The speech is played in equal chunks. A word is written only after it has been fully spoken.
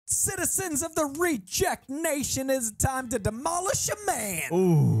Citizens of the Reject Nation, it's time to demolish a man.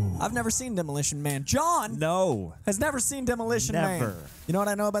 Ooh. I've never seen Demolition Man. John No. has never seen Demolition Man. Never. You know what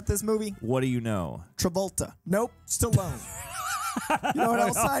I know about this movie? What do you know? Travolta. Nope. Stallone. You know what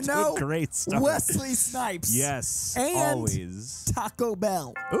else I know? Great stuff. Wesley Snipes. Yes. And always. Taco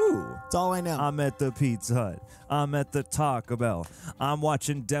Bell. Ooh. That's all I know. I'm at the Pizza Hut. I'm at the Taco Bell. I'm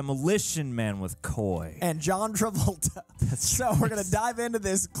watching Demolition Man with Coy. And John Travolta. So we're going to dive into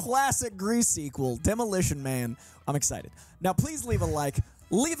this classic Grease sequel, Demolition Man. I'm excited. Now, please leave a like.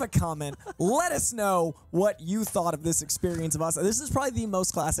 Leave a comment. Let us know what you thought of this experience of us. This is probably the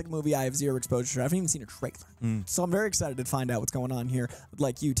most classic movie I have zero exposure to. I haven't even seen a trailer. So I'm very excited to find out what's going on here. I'd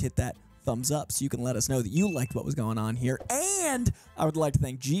like you to hit that thumbs up so you can let us know that you liked what was going on here. And I would like to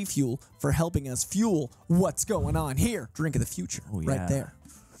thank G Fuel for helping us fuel what's going on here. Drink of the future right there.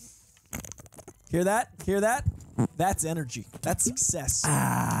 Hear that? Hear that? That's energy. That's success.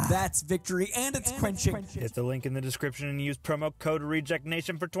 That's victory, and it's quenching. Hit the link in the description and use promo code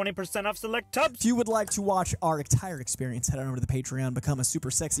REJECTNATION for 20% off select tubs. If you would like to watch our entire experience, head on over to the Patreon, become a super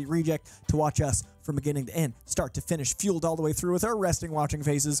sexy reject to watch us from beginning to end, start to finish, fueled all the way through with our resting watching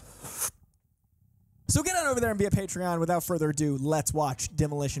faces. So get on over there and be a Patreon. Without further ado, let's watch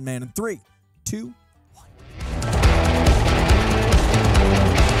Demolition Man in 3, 2, 1.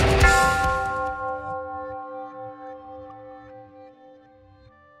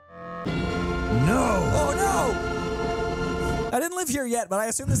 I didn't live here yet, but I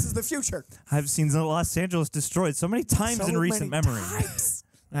assume this is the future. I've seen Los Angeles destroyed so many times in recent memory.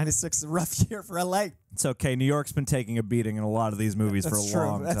 96 is a rough year for LA. It's okay. New York's been taking a beating in a lot of these movies for a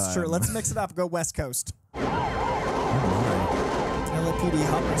long time. That's true. Let's mix it up and go West Coast. LAPD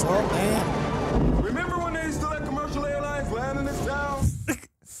hoppers. Oh, man. Remember when they used to let commercial airlines land in this town?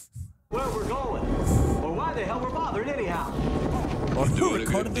 Where we're going. Or why the hell we're bothered anyhow. Or who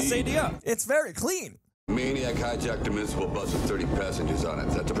recorded this idea? It's very clean. Maniac hijacked a municipal bus with 30 passengers on it.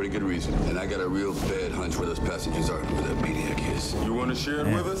 That's a pretty good reason. And I got a real bad hunch where those passengers are and who that maniac is. You want to share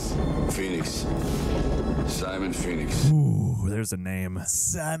it with us? Pheonix. Simon Pheonix. Ooh, there's a name.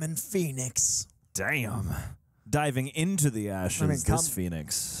 Simon Pheonix. Damn. Diving into the ashes, this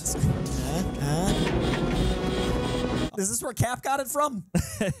Pheonix. Is this where Cap got it from?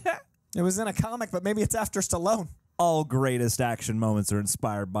 It was in a comic, but maybe it's after Stallone. All greatest action moments are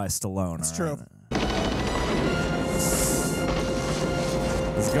inspired by Stallone. That's true.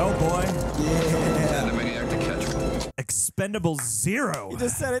 Let's go, boy. Yeah. And a maniac to catch one. Expendables 0. You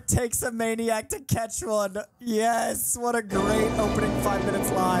just said it takes a maniac to catch one. Yes, what a great opening 5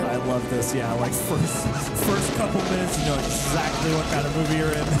 minutes line. I love this. Yeah, like first couple minutes, you know exactly what kind of movie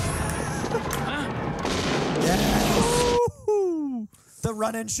you're in. Yes. The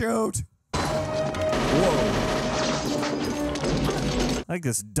run and shoot. Whoa. I like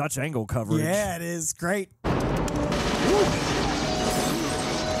this Dutch angle coverage. Yeah, it is great.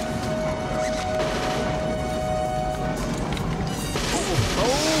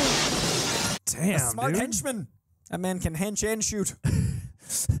 Damn, a smart dude. henchman. That man can hench and shoot.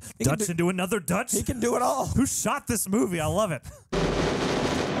 Dutch into another Dutch? He can do it all. Who shot this movie? I love it.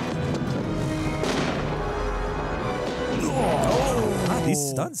 Oh. God, these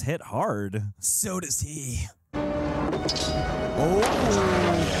stunts hit hard. So does he. Oh.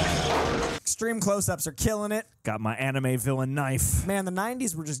 Extreme close-ups are killing it. Got my anime villain knife. Man, the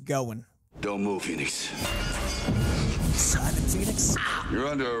 90s were just going. Don't move, Pheonix. Simon Pheonix. You're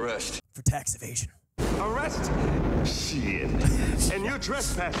under arrest. For tax evasion. Arrest? Shit. And you're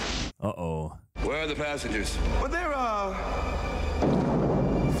trespassing. Uh-oh. Where are the passengers? Well, they're,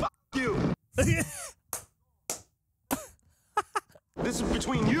 Fuck you. This is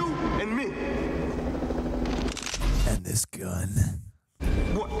between you and me. And this gun.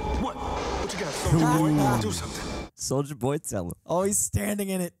 What you got, Soldier Boy? Do something. Soldier Boy, tell him. Oh, he's standing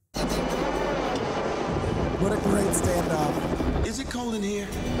in it. What a great standoff. Is it cold in here?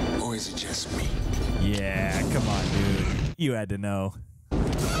 Or is it just me? Yeah, come on, dude. You had to know.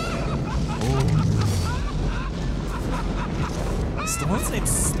 Stallone's name's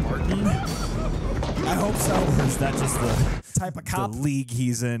Spartan? I hope so. Or is that just the type of cop? The league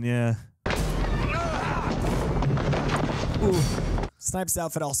he's in, yeah. Ooh. Snipes'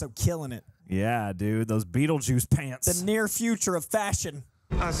 outfit also killing it. Yeah, dude, those Beetlejuice pants. The near future of fashion.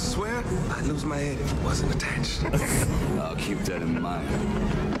 I swear I'd lose my head if it wasn't attached. I'll keep that in mind.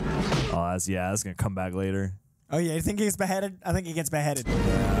 Oh, that's gonna come back later. Oh, yeah, you think he gets beheaded? I think he gets beheaded.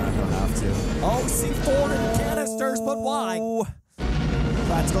 Yeah, he'll have to. Oh, C4 and canisters, but why?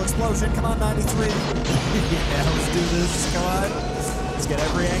 Practical explosion, come on, 93. Yeah, let's do this, come on. Let's get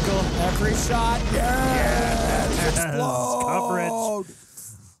every angle. Every shot, yes! Explode! Coverage.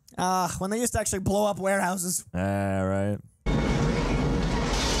 When they used to actually blow up warehouses. Right.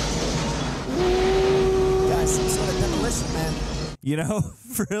 Guys, some sort of demolition, man. You know,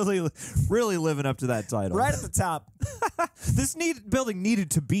 really living up to that title. Right at the top. This building needed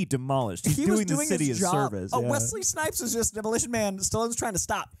to be demolished. He's doing the city his a job. service. Oh, yeah. Wesley Snipes is just Demolition Man. Stallone's trying to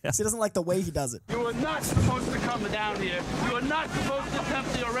stop. Yeah. He doesn't like the way he does it. You are not supposed to come down here. You are not supposed to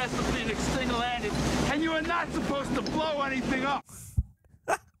attempt the arrest of Pheonix single-handed. And you are not supposed to blow anything up.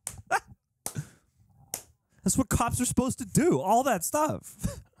 That's what cops are supposed to do. All that stuff.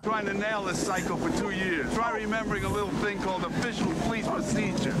 Trying to nail this psycho for 2 years. Try remembering a little thing called official police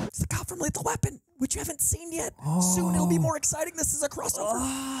procedure. It's the cop from Lethal Weapon, which you haven't seen yet. Soon it'll be more exciting. This is a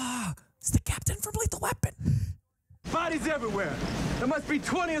crossover. It's the captain from Lethal Weapon. Bodies everywhere. There must be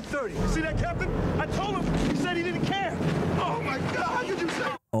 20 or 30. See that, Captain? I told him. He said he didn't care. Oh, my God. How could you say?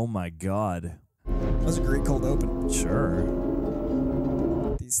 Oh, my God. That was a great cold open. Sure.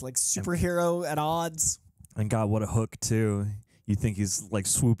 These, like, superhero at odds. And God, what a hook, too. You think he's, like,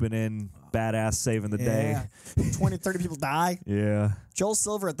 swooping in, badass, saving the day. 20, 30 people die. Yeah. Joel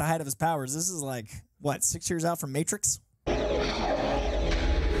Silver at the height of his powers. This is, like, what, 6 years out from Matrix?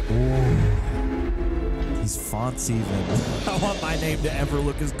 These fonts even. I want my name to ever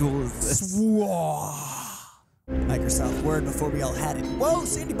look as cool as this. Microsoft Word before we all had it. Whoa,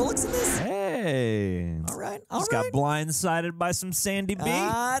 Sandy Bullock's in this? Hey. All right, Just got blindsided by some Sandy B.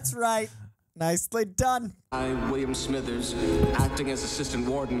 That's right. Nicely done. I, William Smithers, acting as assistant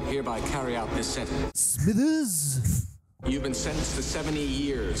warden, hereby carry out this sentence. Smithers? You've been sentenced to 70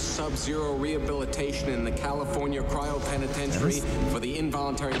 years, sub-zero rehabilitation in the California Cryo Penitentiary for the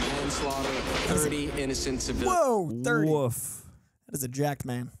involuntary manslaughter of 30 innocent civilians. Whoa, 30. Woof. That is a jacked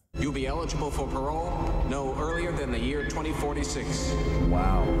man. You'll be eligible for parole no earlier than the year 2046.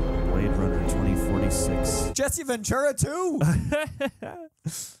 Wow. Blade Runner 2046. Jesse Ventura, too.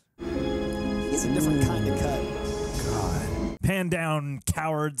 He's a different kind of cut. God. Pan down,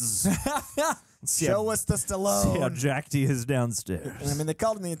 cowards. Show us the Stallone. See how jacked he is downstairs. I mean, they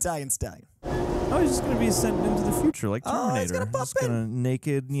called him the Italian Stallion. Oh, he's just going to be sent into the future like Terminator. He's gonna pop just going to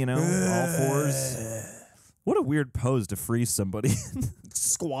naked, you know, all fours. What a weird pose to freeze somebody.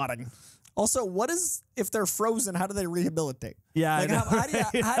 Squatting. Also, what is, if they're frozen, how do they rehabilitate? Yeah, like, I know,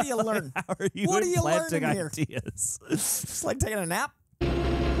 how do you learn? How are you what are you learning here? ideas? It's like taking a nap.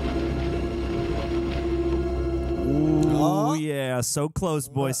 Oh, yeah. So close,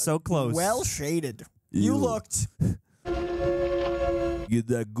 boy. So close. Well shaded. You looked. Get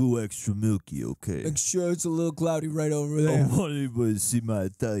that goo extra milky, okay? Make sure it's a little cloudy right over there. I want anybody to see my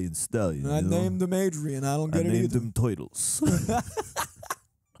Italian stallion. I named him Adrian. I don't get it named either. him Turtles.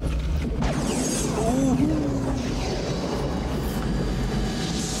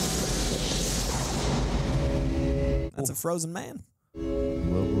 That's a frozen man.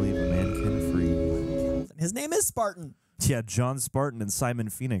 Will believe a man can free. His name is Spartan. Yeah, John Spartan and Simon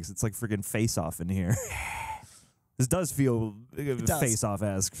Pheonix. It's like freaking Face-Off in here. This does feel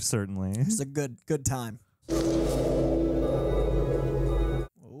Face-Off-esque, certainly. It's a good time.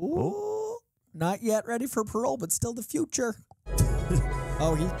 Ooh. Not yet ready for parole, but still the future.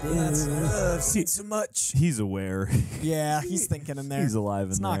 I've seen so much. He's aware. Yeah, he's thinking in there. He's alive in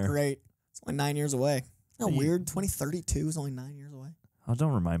there. It's not great. It's only 9 years away. Isn't that weird? 2032 is only 9 years away. Oh,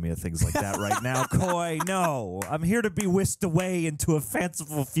 don't remind me of things like that right now, Coy. No, I'm here to be whisked away into a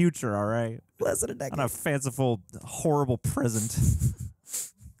fanciful future, all right? Less than a decade. Not a fanciful, horrible present.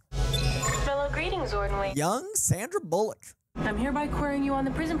 Fellow greetings, Ordinary. Young Sandra Bullock. I'm hereby querying you on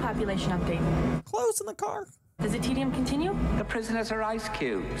the prison population update. Close in the car. Does the tedium continue? The prisoners are ice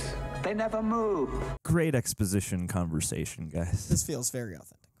cubes. They never move. Great exposition conversation, guys. This feels very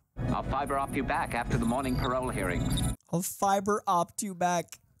authentic. I'll fiber opt you back after the morning parole hearings. I'll fiber opt you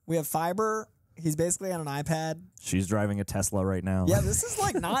back. We have fiber. He's basically on an iPad. She's driving a Tesla right now. Yeah, this is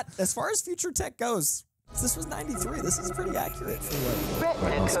like not, as far as future tech goes, this was 93. This is pretty accurate for what.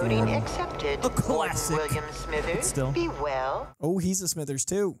 Retina coding accepted. A classic. William Smithers, Still. be well. Oh, he's a Smithers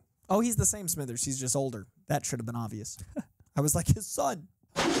too. Oh, he's the same Smithers. He's just older. That should have been obvious. I was like his son.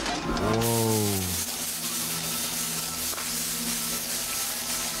 Whoa.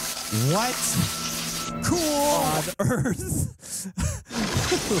 What? Cool. On Earth,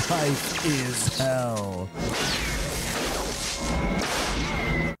 life is hell.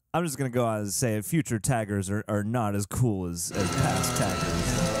 I'm just going to go out and say future taggers are not as cool as past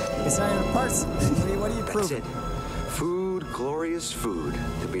taggers. It's not even parts. What are you proving? Food, glorious food.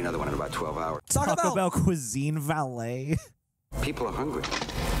 There'll be another one in about 12 hours. Talk about cuisine valet. People are hungry.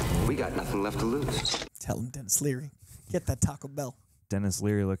 We got nothing left to lose. Tell him, Denis Leary. Get that Taco Bell. Denis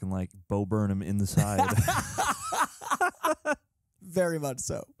Leary looking like Bo Burnham in the side. Very much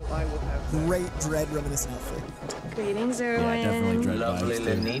so. Great Dredd reminiscent outfit. Greetings, Erwin. Yeah, definitely Dredd Lovely vibes,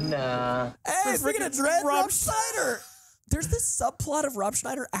 dude. Lenina. Hey, speaking of Dredd, Rob Schneider. There's this subplot of Rob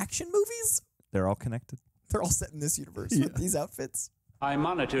Schneider action movies. They're all connected. They're all set in this universe with these outfits. I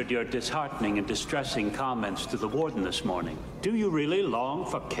monitored your disheartening and distressing comments to the warden this morning. Do you really long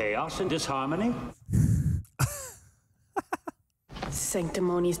for chaos and disharmony?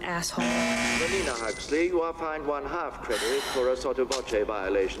 Sanctimonious asshole. Melina Huxley, you are fined 1/2 credit for a sotto voce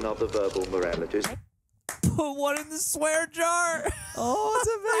violation of the verbal moralities. Put one in the swear jar. Oh, it's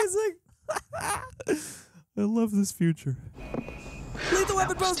amazing. I love this future. Lethal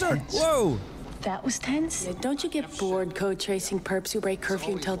weapon poster. Whoa. That was tense. Yeah, don't you get bored code tracing perps who break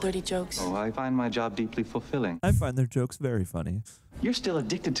curfew and tell dirty jokes? Oh, I find my job deeply fulfilling. I find their jokes very funny. You're still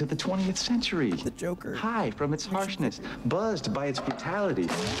addicted to the 20th century. The Joker. High from its harshness, buzzed by its brutality.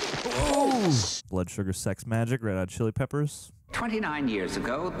 Oh! Blood Sugar Sex Magic, Red Hot Chili Peppers. 29 years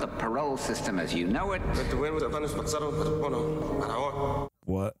ago, the parole system as you know it.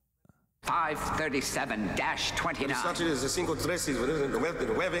 What?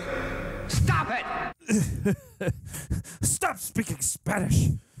 537-29. Stop it! Stop speaking Spanish.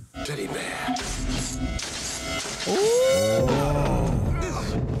 Teddy bear.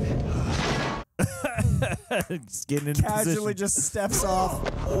 Just getting into Casually position. just steps off.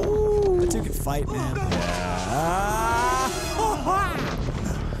 Ooh. The two can fight, man.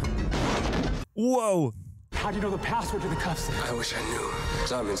 Whoa. How do you know the password to the cuffs? I wish I knew.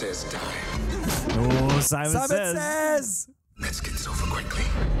 Simon says time. Oh, Simon says. Let's get this over quickly.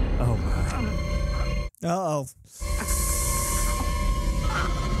 Oh, my. Uh-oh.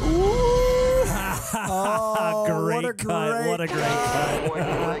 Oh, great what a cut. great What a great cut.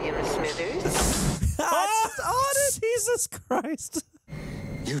 William Smithers. Oh, Jesus Christ.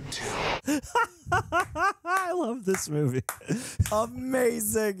 You too. I love this movie.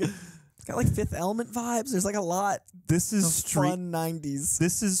 Amazing. It's got like Fifth Element vibes. There's like a lot. This is fun 90s.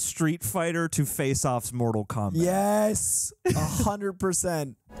 This is Street Fighter to Face Off's Mortal Kombat. Yes.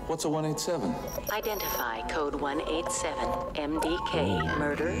 100%. What's a 187? Identify code 187. MDK.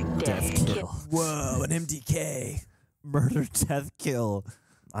 Murder, death, kill. Whoa, an MDK. Murder, death, kill.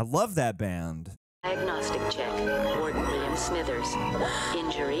 I love that band. Diagnostic check. Warden William Smithers.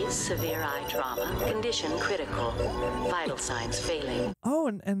 Injuries, severe eye trauma. Condition critical. Vital signs failing. Oh,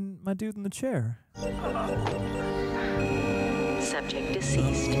 and my dude in the chair. Subject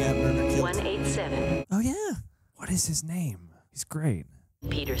deceased. 187. Oh, yeah. What is his name? He's great.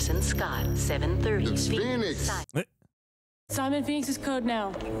 Peterson Scott. 730. It's Pheonix. Simon Phoenix's code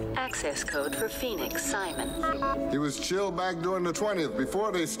now. Access code for Pheonix. Simon. He was chilled back during the 20th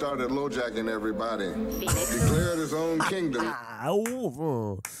before they started lowjacking everybody. Phoenix. Declared his own kingdom.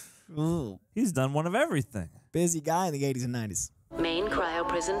 He's done one of everything. Busy guy in the 80s and 90s. Main cryo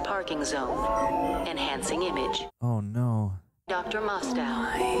prison parking zone. Enhancing image. Oh, no. Dr.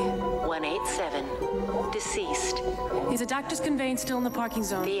 Mostow. 187. Deceased. Is a doctor's conveyance still in the parking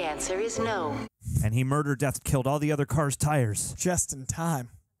zone? The answer is no. And he murdered, death, killed all the other cars' tires. Just in time.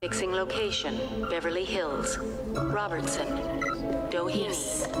 Fixing location. Beverly Hills. Robertson.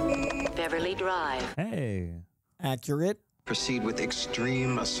 Doheny. Beverly Drive. Hey. Accurate. Proceed with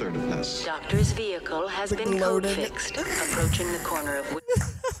extreme assertiveness. Doctor's vehicle has been code fixed. Approaching the corner of...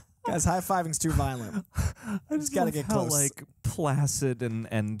 Guys, high-fiving's too violent. I just gotta love get how, close. like, placid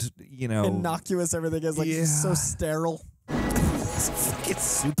and you know... Innocuous everything is, like, just so sterile. It's fucking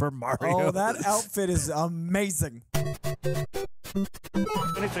Super Mario. Oh, that outfit is amazing.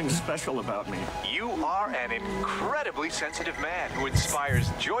 Anything special about me? You are an incredibly sensitive man who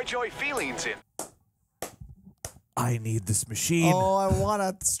inspires joy feelings in. I need this machine. Oh, I want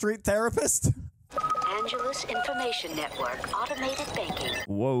a street therapist. Angelus Information Network. Automated banking.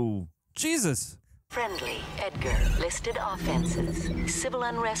 Whoa. Jesus. Friendly. Edgar. Listed offenses. Civil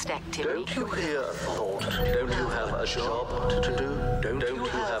unrest activity. Don't you hear a thought? Don't you have a job to do? Don't you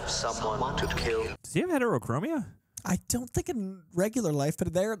have someone to kill? Does he have heterochromia? I don't think in regular life,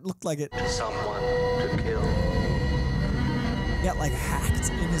 but there it looked like it. Someone to kill. He got like hacked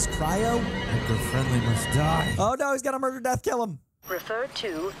in his cryo. Edgar Friendly must die. Oh no, he's got a murder, death, kill him. Referred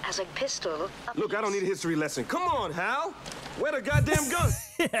to as a pistol. Look, I don't need a history lesson. Come on, Hal. Where the goddamn gun?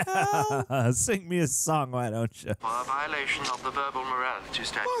 Yeah. Sing me a song, why don't you? For a violation of the verbal morality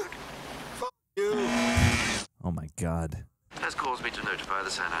statute. You. Oh my God. Has caused me to notify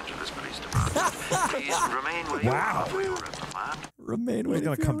the San Angeles Police Department. Please remain where you are for your reprimand. Remain We're waiting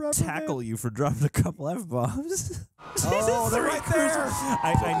gonna for your come reprimand. tackle you for dropping a couple F-bombs. Oh, they're right there.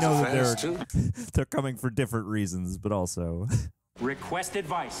 I know that they're coming for different reasons, but also. Request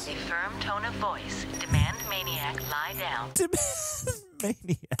advice. A firm tone of voice. Demand Maniac, lie down.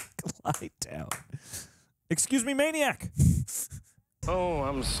 Maniac, lie down. Excuse me, Maniac. Oh,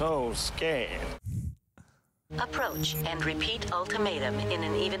 I'm so scared. Approach and repeat ultimatum in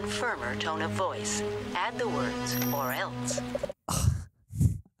an even firmer tone of voice. Add the words, or else.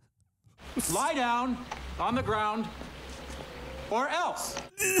 Lie down on the ground, or else.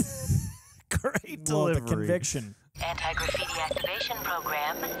 Great Well, delivery. the conviction. Anti-graffiti activation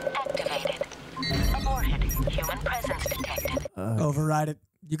program activated. Aborted. Human presence detected. Override it.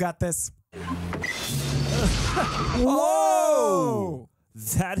 You got this. Whoa!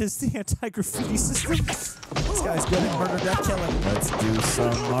 That is the anti-graffiti system. This guy's good at murder, death, killing. Let's do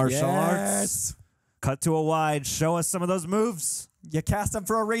some martial arts. Yes. Cut to a wide. Show us some of those moves. You cast them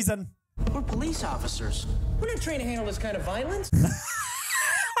for a reason. We're police officers. We're not trained to handle this kind of violence.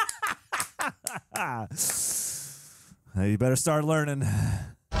 You better start learning.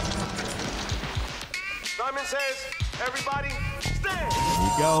 Simon says, everybody, stand. There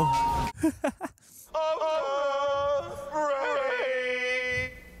you go.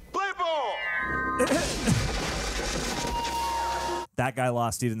 Play ball. That guy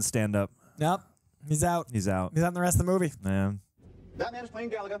lost. He didn't stand up. Nope. He's out. He's out. He's out in the rest of the movie. Man. That man is playing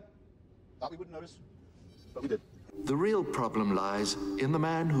Gallagher. Thought we wouldn't notice, but we did. The real problem lies in the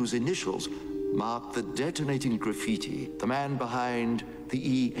man whose initials mark the detonating graffiti, the man behind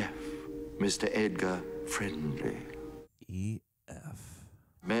the EF, Mr. Edgar Friendly. EF.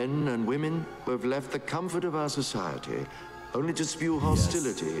 Men and women who have left the comfort of our society only to spew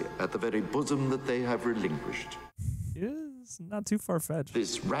hostility at the very bosom that they have relinquished. It's not too far-fetched.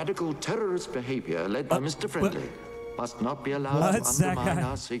 This radical terrorist behavior led by Mr. Friendly must not be allowed to What's that undermine guy?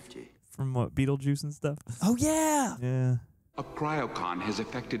 our safety. From what, Beetlejuice and stuff? Oh, yeah. Yeah. A cryocon has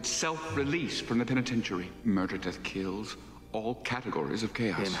effected self-release from the penitentiary. Murder, death, kills, all categories of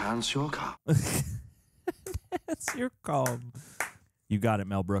chaos. Enhance your car. That's your call. You got it,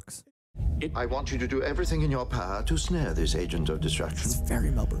 Mel Brooks. I want you to do everything in your power to snare this agent of destruction. It's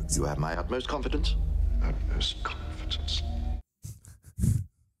very Mel Brooks. You have my utmost confidence. Utmost confidence.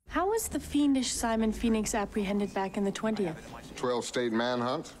 How was the fiendish Simon Pheonix apprehended back in the 20th? 12-state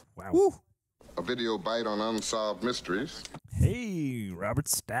manhunt. Wow. Woo. A video bite on unsolved mysteries. Hey, Robert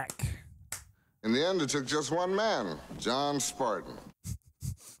Stack. In the end, it took just one man, John Spartan.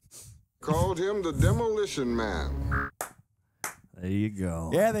 Called him the Demolition Man. There you go.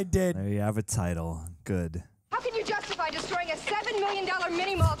 Yeah, they did. There you have a title. Good. How can you justify destroying a $7 million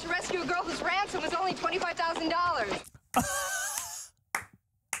mini-mall to rescue a girl whose ransom was only $25,000?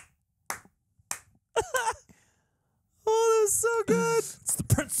 Oh, that's so good. It's the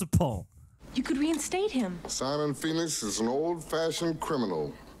principle. You could reinstate him. Simon Pheonix is an old-fashioned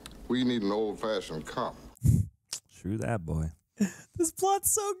criminal. We need an old-fashioned cop. True that, boy. This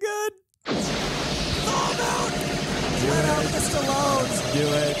plot's so good. Oh, no. Let out the Stallones. Do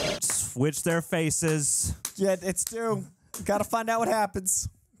it. Switch their faces. Yeah, it's due. Gotta find out what happens.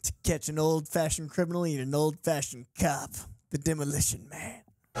 To catch an old-fashioned criminal, you need an old-fashioned cop. The Demolition Man.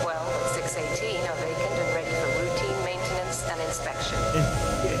 12 and 618 are vacant and ready for routine maintenance and inspection.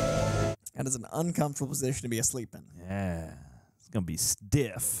 That is an uncomfortable position to be asleep in. Yeah. It's going to be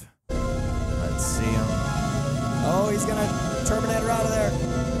stiff. Let's see him. Oh, he's going to Terminator out of there.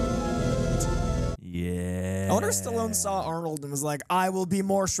 Yeah. I wonder if Stallone saw Arnold and was like, I will be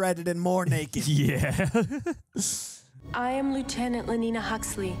more shredded and more naked. Yeah. I am Lieutenant Lenina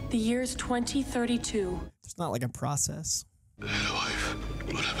Huxley. The year's 2032. It's not like a process. What happened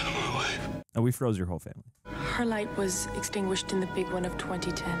to my wife? Oh, we froze your whole family. Her light was extinguished in the big one of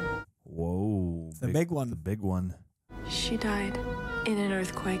 2010. Whoa. The big one. The big one. She died in an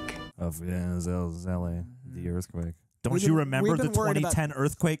earthquake. Of LA, the earthquake. Don't We've you been- remember we've the been worried 2010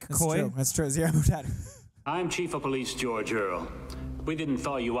 earthquake, That's Coy? true. That's true. Yeah, we've had it. I'm Chief of Police George Earl. We didn't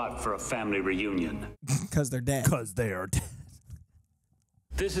thaw you out for a family reunion. Because they're dead. Because they are dead.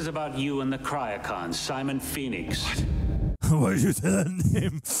 This is about you and the cryocon, Simon Pheonix. Why did you say that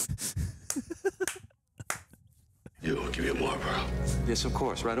name? You, give me a Marlboro. Yes, of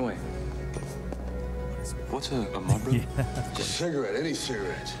course, right away. What's a Marlboro? A cigarette, any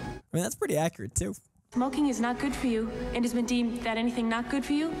cigarette. I mean, that's pretty accurate, too. Smoking is not good for you and has been deemed that anything not good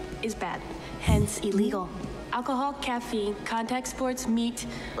for you is bad. Hence, illegal. Alcohol, caffeine, contact sports, meat.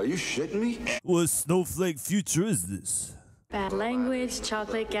 Are you shitting me? What snowflake future is this? Bad language,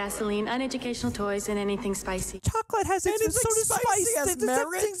 chocolate, gasoline, uneducational toys, and anything spicy. Chocolate has its Anything spicy has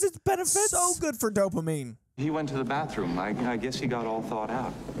merit. its benefits. So good for dopamine. He went to the bathroom. I guess he got all thought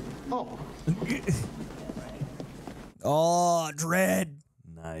out. Oh, Oh, Dredd.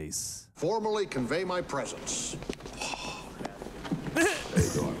 Nice. Formally convey my presence.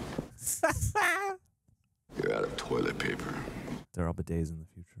 are bidets in the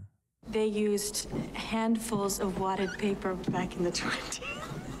future. They used handfuls of wadded paper back in the 20s.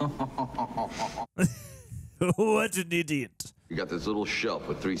 What an idiot. You got this little shelf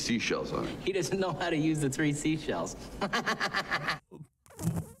with 3 seashells on it. He doesn't know how to use the 3 seashells.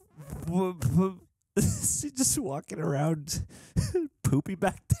 Is he just walking around poopy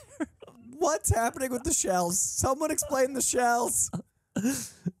back there? What's happening with the shells? Someone explain the shells.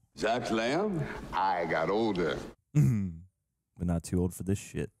 Zach Lamb, I got older. But not too old for this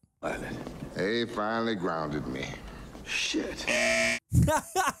shit. They finally grounded me. Shit.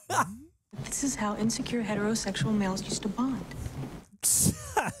 This is how insecure heterosexual males used to bond.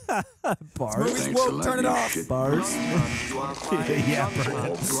 Bars. Movie's woke, turn it off. Bars. Yeah,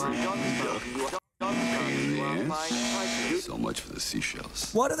 So much for the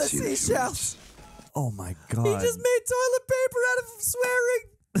seashells. What are the seashells? Oh my god. He just made toilet paper out of swearing.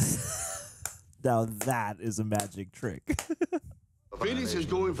 Now that is a magic trick. Phoenix is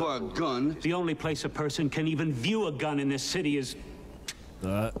going for a gun. The only place a person can even view a gun in this city is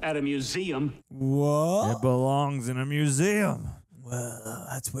at a museum. What? It belongs in a museum. Well,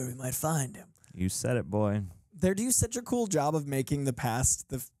 that's where we might find him. You said it, boy. They do such a cool job of making the past,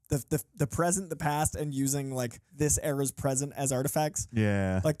 the present, the past, and using like this era's present as artifacts.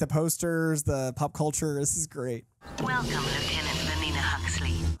 Yeah. Like the posters, the pop culture. This is great. Welcome, Lieutenant Vanina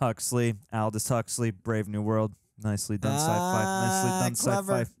Huxley. Huxley, Aldous Huxley, Brave New World. Nicely done, Sci-Fi. Nicely done,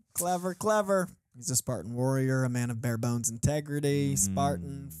 clever, Sci-Fi. clever, clever. He's a Spartan warrior, a man of bare bones integrity.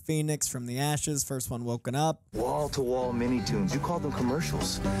 Spartan, Pheonix from the ashes, first one woken up. Wall-to-wall mini-tunes. You call them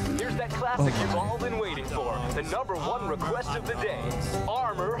commercials. Here's that classic you've all been waiting for. The #1 request of the day.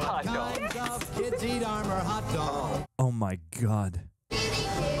 Armor hot dog. Kids eat armor hot dog. Oh my god.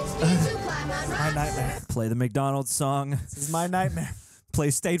 My nightmare. Play the McDonald's song. This is my nightmare.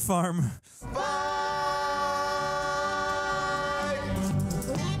 Play State Farm.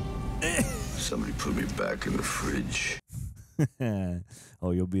 Somebody put me back in the fridge.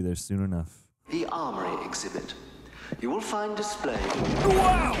 Oh, you'll be there soon enough. The Armory exhibit. You will find displayed.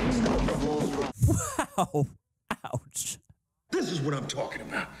 Wow! Wow! Ouch. This is what I'm talking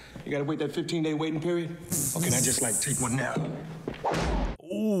about. You gotta wait that 15-day waiting period? Or can I just, like, take one now?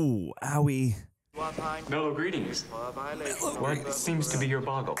 Ooh, owie. Mellow greetings. What seems to be your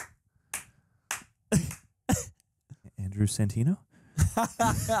boggle? Andrew Santino?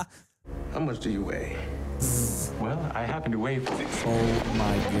 How much do you weigh? Well, I happen to weigh 40. Oh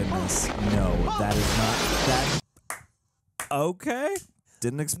my goodness. No, that is not that. Okay.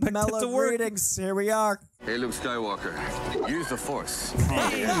 Didn't expect that to work. Greetings. Here we are. Hey, Luke Skywalker. Use the Force.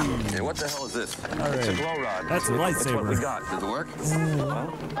 Hey. Hey, what the hell is this? All right. It's a glow rod. That's a lightsaber. That's what we got. Does it work?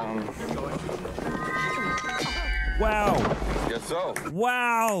 Wow. Guess so.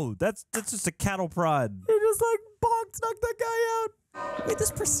 Wow. That's just a cattle prod. He just like bonked, knocked that guy out. Wait,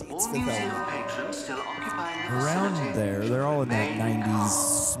 this precedes the film. Around there, they're all in that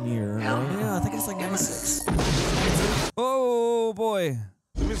 90s smear, right? Yeah, I think it's like 96. Oh boy.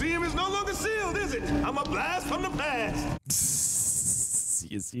 The museum is no longer sealed, is it? I'm a blast from the past.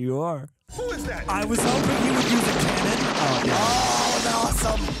 Yes, you are. Who is that? I was hoping you would use a cannon. Oh, yeah. Oh,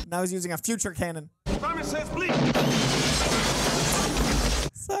 awesome. Now he's using a future cannon. Simon says bleed.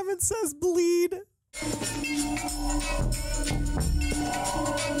 Simon says bleed.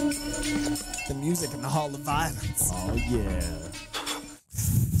 The music in the Hall of Violence. Oh, yeah.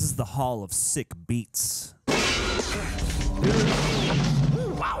 This is the Hall of Sick Beats.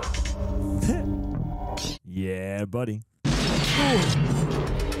 Wow. Yeah, buddy.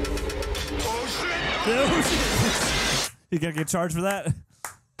 Oh, shit. You gotta get charged for that?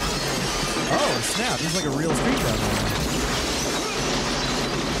 Oh, snap. This is like a real street down there.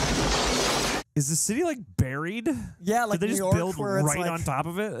 Is the city like buried? Yeah, like Did they New just York, build where it's right like, on top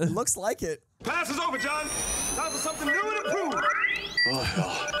of it? It looks like it. Pass is over, John. Time for something new and improved. Oh,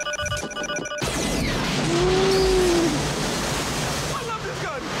 hell. I love this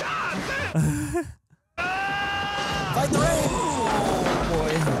gun. God damn. Fight the rain. Oh,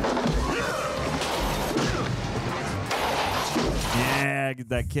 boy. Yeah, get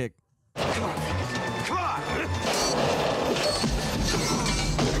that kick. Come on.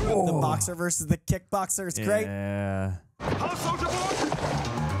 The boxer versus the kickboxer is great. Yeah. Hello, Soldier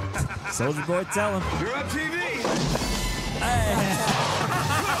Boy. Soldier Boy, tell him. You're on TV. Hey.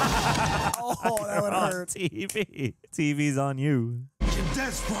 Oh, that would hurt. TV. TV's on you. You're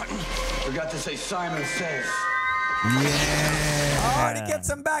dead, Spartan. Forgot to say Simon says. Yeah. Oh, and he gets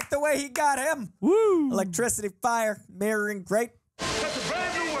him back the way he got him. Woo. Electricity, fire, mirroring, great. That's a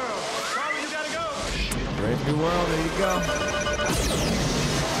brand new world. Sorry, you gotta go. Brave New World, there you go.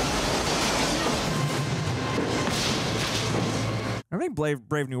 think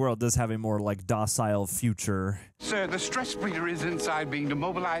Brave New World does have a more like docile future. Sir, the stress bringer is inside being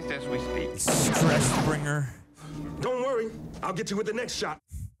demobilized as we speak. Stress bringer. Don't worry. I'll get you with the next shot.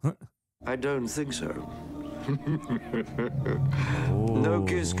 I don't think so. No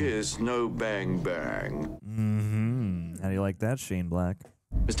kiss kiss, no bang bang. Mm-hmm. How do you like that, Shane Black?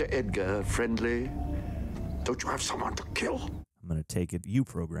 Mr. Edgar, friendly. Don't you have someone to kill? I'm gonna take it you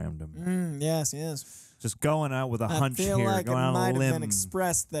programmed him. Yes, yes. Just going out with a hunch I feel here, like going it out might on a have limb. been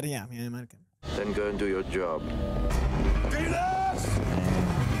expressed that, yeah, it might have been. Then go and do your job.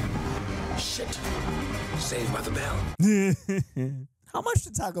 Shit. Saved by the bell. How much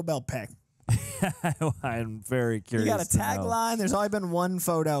did Taco Bell pay? I'm very curious. You got a to know. tagline. There's only been one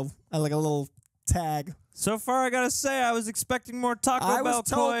photo, like a little tag. So far, I gotta say, I was expecting more Taco I Bell was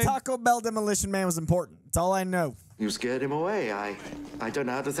told toy. Taco Bell Demolition Man was important. That's all I know. You scared him away. I don't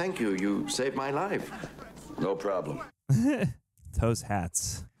know how to thank you. You saved my life. No problem. Those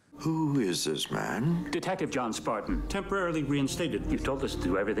hats. Who is this man? Detective John Spartan, temporarily reinstated. You told us to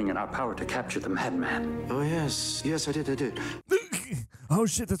do everything in our power to capture the madman. Oh, yes. Yes, I did. Oh,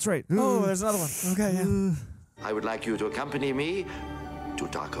 shit, that's right. Oh, there's another one. Okay, yeah. I would like you to accompany me to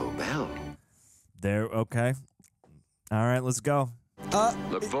Taco Bell. There, okay. All right, let's go.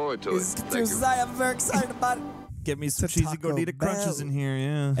 Look forward to it. Thank you. I'm very excited about it. Get me some cheesy Taco gordita crunches Bell. in here,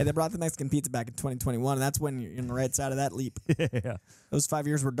 yeah. Hey, they brought the Mexican pizza back in 2021, and that's when you're on the right side of that leap. Yeah. Those 5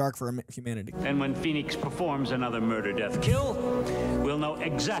 years were dark for humanity. And when Pheonix performs another murder, death, kill, we'll know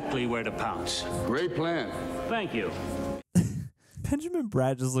exactly where to pounce. Great plan. Thank you. Benjamin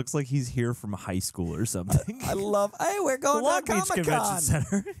Bratt just looks like he's here from high school or something. I love. Hey, we're going Long to Beach Convention Comic-Con.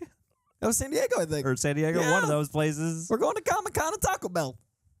 Center. That was San Diego, I think. Or San Diego, Yeah. one of those places. We're going to Comic-Con and Taco Bell.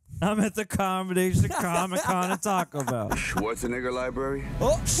 I'm at the combination Comic-Con and Taco Bell. Schwarzenegger Library?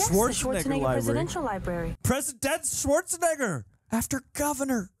 Oh, Yes, the Schwarzenegger Library. Presidential Library. President Schwarzenegger. After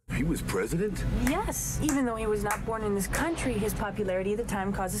governor. He was president? Yes. Even though he was not born in this country, his popularity at the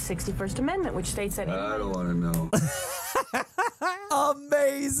time caused the 61st Amendment, which states that... I don't want to know.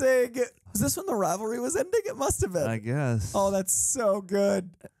 Amazing. Was this when the rivalry was ending? It must have been. I guess. Oh, that's so good.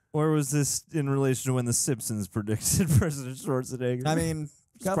 Or was this in relation to when The Simpsons predicted President Schwarzenegger? I mean,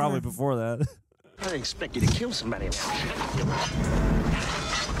 it's probably before that. I didn't expect you to kill somebody.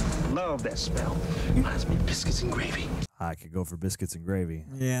 Love that smell. Reminds me of biscuits and gravy. I could go for biscuits and gravy.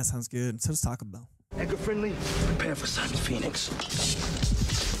 Yeah, sounds good. So does Taco Bell. Eco-friendly, prepare for Simon Phoenix.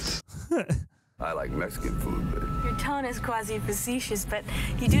 I like Mexican food, but... Your tone is quasi-facetious, but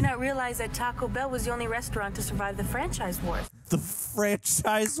you do not realize that Taco Bell was the only restaurant to survive the franchise wars. The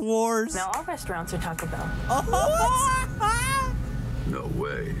franchise wars? Now all restaurants are Taco Bell. No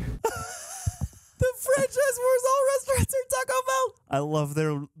way. The franchise wars, all restaurants are Taco Bell. I love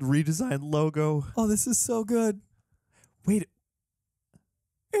their redesigned logo. Oh, this is so good. Wait.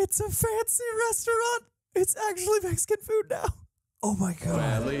 It's a fancy restaurant. It's actually Mexican food now. Oh my god.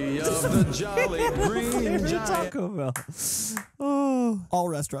 Valley of the Jolly Green Giant. Taco Bell. Oh. All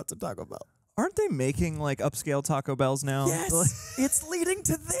restaurants are Taco Bell. Aren't they making like upscale Taco Bells now? Yes. It's leading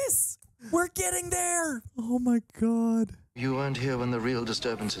to this. We're getting there. Oh my god. You weren't here when the real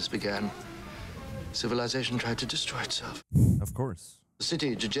disturbances began. Civilization tried to destroy itself. Of course. The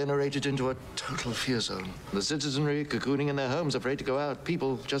city degenerated into a total fear zone. The citizenry cocooning in their homes, afraid to go out.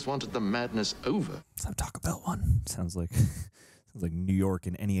 People just wanted the madness over. Some Taco Bell one. Sounds like New York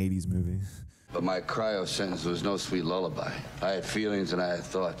in any 80s movie. But my cryo sentence was no sweet lullaby. I had feelings and I had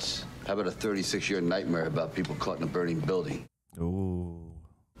thoughts. How about a 36-year nightmare about people caught in a burning building? Ooh.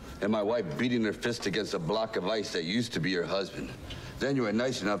 And my wife beating her fist against a block of ice that used to be her husband. Then you were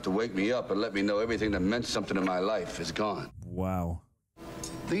nice enough to wake me up and let me know everything that meant something in my life is gone. Wow.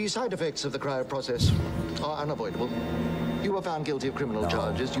 The side effects of the cryo process are unavoidable. You were found guilty of criminal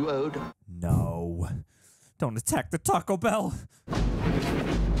charges. You owed... No. Don't attack the Taco Bell.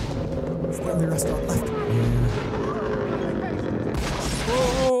 It's the only restaurant left.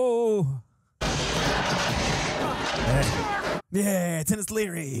 Whoa. Yeah, Dennis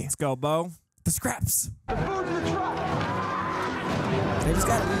Leary. Let's go, Bo. The scraps. The food in the truck. They just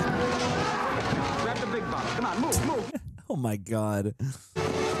got to eat. Grab the big bottle. Come on, move. Oh my god.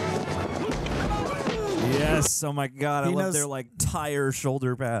 Yes, oh my god. I love their like tire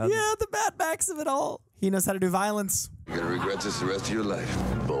shoulder pads. Yeah, the Mad Max of it all. He knows how to do violence. You're gonna regret this the rest of your life.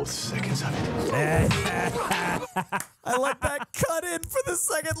 Both seconds of it. I like that cut in for the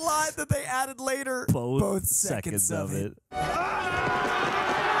second line that they added later. Both seconds of it.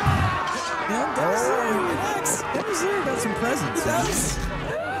 Yeah, Denis Leary got some presents. He does.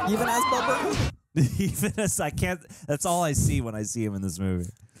 Even as Bubba. Even as I can't. That's all I see when I see him in this movie.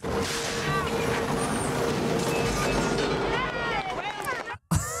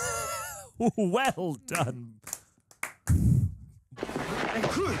 Well done.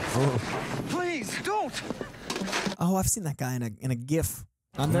 Please, don't! Oh, I've seen that guy in a GIF.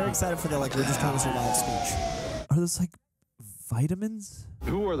 I'm very excited for the we're just trying to survive speech. Are those like vitamins?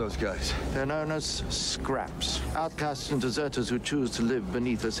 Who are those guys? They're known as scraps. Outcasts and deserters who choose to live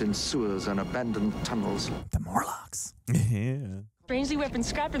beneath us in sewers and abandoned tunnels. The Morlocks. Yeah. Strangely weapon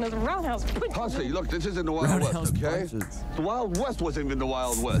scrap in those roundhouse punches. Huxley, look, this isn't the Wild West, okay? The Wild West wasn't even the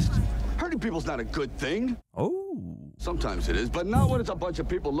Wild West. Hurting people's not a good thing. Oh. Sometimes it is, but not when it's a bunch of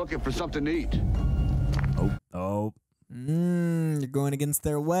people looking for something to eat. Oh. You're going against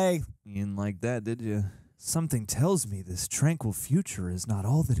their way. You didn't like that, did you? Something tells me this tranquil future is not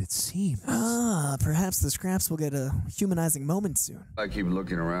all that it seems. Perhaps the scraps will get a humanizing moment soon. I keep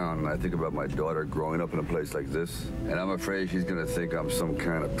looking around and I think about my daughter growing up in a place like this, and I'm afraid she's gonna think I'm some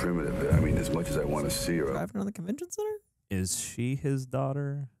kind of primitive. I mean, as much as I want to see her. Driving around the convention center? Is she his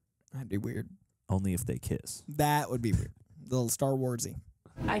daughter? That'd be weird. Only if they kiss. That would be weird. A little Star Warsy.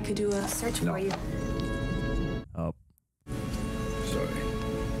 I could do a search for you. Oh. Sorry.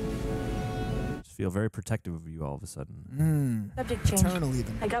 Just feel very protective of you all of a sudden. Subject change. Eternal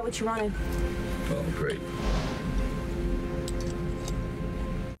even. I got what you wanted. Oh, great.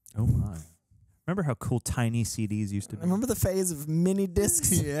 Oh my. Remember how cool tiny CDs used to be? Remember the phase of mini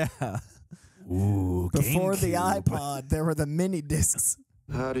discs? Yeah. Ooh, Before the GameCube. iPod, there were the mini discs.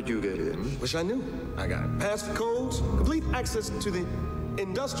 How did you get in? Wish I knew. I got password codes, complete access to the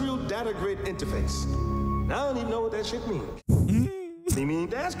industrial data grid interface. Now I don't even know what that shit means. Didn't mean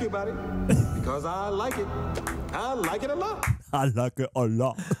to ask you about it because I like it. I like it a lot. I like it a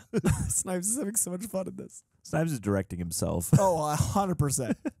lot. Snipes is having so much fun in this. Snipes is directing himself. Oh,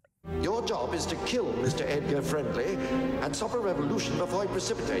 100%. Your job is to kill Mr. Edgar Friendly and stop a revolution before it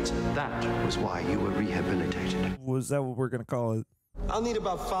precipitates. That was why you were rehabilitated. Was that what we're going to call it? I'll need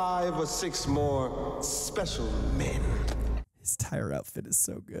about 5 or 6 more special men. His tire outfit is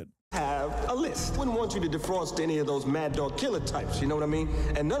so good. Have a list. Wouldn't want you to defrost any of those mad dog killer types, you know what I mean?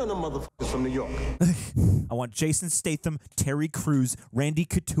 And none of them motherfuckers from New York. I want Jason Statham, Terry Crews, Randy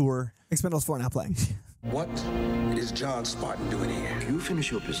Couture. Expendables 4 now playing. What is John Spartan doing here? You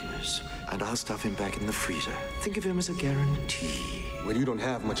finish your business, and I'll stuff him back in the freezer. Think of him as a guarantee. Well, you don't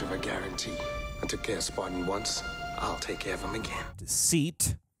have much of a guarantee. I took care of Spartan once. I'll take care of him again.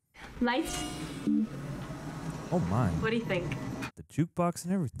 Deceit. Lights? Oh my. What do you think? The jukebox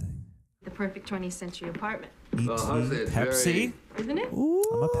and everything. The perfect 20th century apartment. Pepsi? Isn't it? Ooh.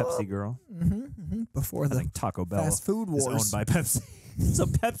 I'm a Pepsi girl. Before I the think Taco Bell fast food is wars. owned by Pepsi. So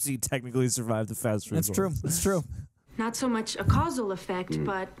Pepsi technically survived the fast food That's wars. true. That's true. Not so much a causal effect,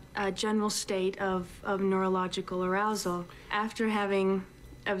 but a general state of neurological arousal. After having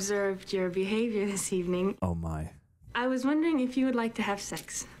observed your behavior this evening, Oh my. I was wondering if you would like to have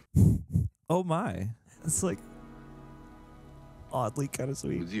sex. Oh my. It's like oddly kind of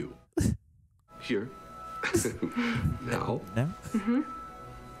sweet. With you. Here. Now. Now?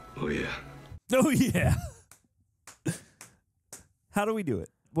 Oh, yeah. Oh yeah. How do we do it?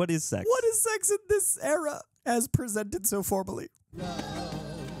 What is sex? What is sex in this era as presented so formally?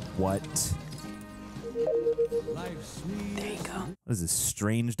 What? There you go. What is this?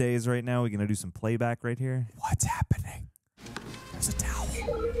 Strange Days right now? We gonna do some playback right here? What's happening? There's a towel.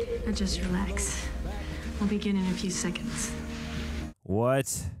 Now just relax. We'll begin in a few seconds.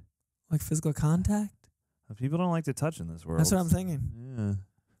 What? Like physical contact? People don't like to touch in this world. That's what I'm thinking. Yeah.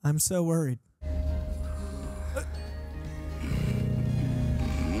 I'm so worried.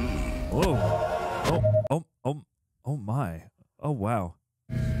 Whoa. Oh my. Oh wow.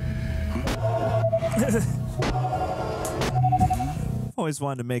 Always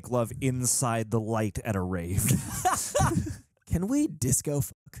wanted to make love inside the light at a rave. Can we disco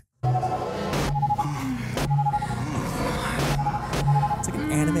fuck? It's like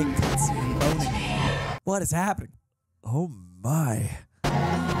an anime cutscene boning. What is happening? Oh my.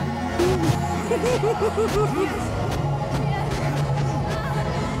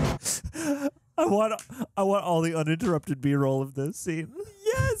 I want all the uninterrupted B-roll of this scene.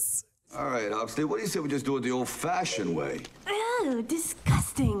 Yes. All right, Huxley, what do you say we just do it the old-fashioned way? Ew,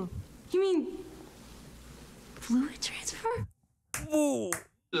 disgusting. You mean fluid transfer? Whoa.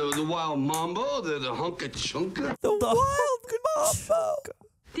 The wild mambo, the hunka chunka. The wild mambo.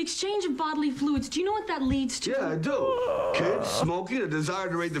 The exchange of bodily fluids, do you know what that leads to? Yeah, I do. Kids, smoking, a desire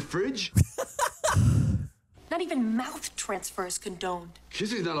to raid the fridge. Not even mouth transfer is condoned.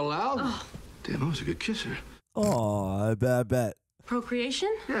 Kissing's not allowed? Oh. Damn, I was a good kisser. Oh, I bet. Procreation?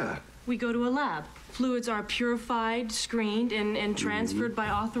 Yeah. We go to a lab. Fluids are purified, screened, and transferred by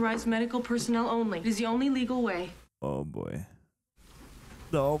authorized medical personnel only. It is the only legal way. Oh boy.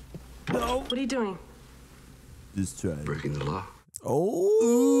 No. No. What are you doing? Just try. Breaking the law.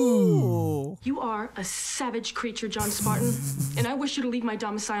 Oh. You are a savage creature, John Spartan, and I wish you to leave my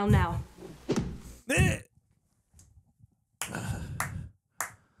domicile now.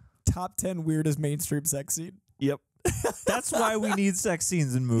 Top 10 weirdest mainstream sex scene. Yep. That's why we need sex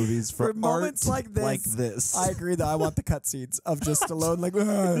scenes in movies for moments art like this. I agree that I want the cutscenes of just Stallone like,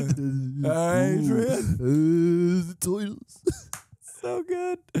 the toilets. So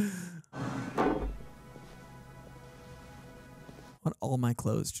good. I want all my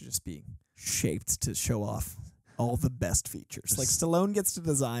clothes to just be shaped to show off all the best features. Like Stallone gets to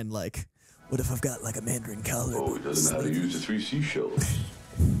design like, what if I've got like a Mandarin collar? Oh, he doesn't know how to use the 3 seashells.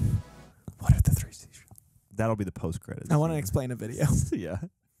 What are the 3 seashells? That'll be the post credits. I want to explain a video. Yeah.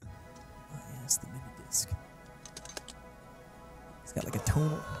 Yes, the mini disc. It's got like a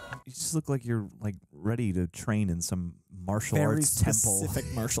tonal. You just look like you're like ready to train in some martial Very arts temple.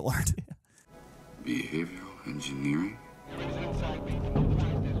 specific martial art. Behavioral engineering?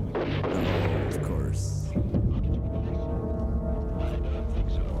 Of course.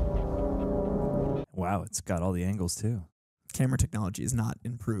 Wow, it's got all the angles too. Camera technology is not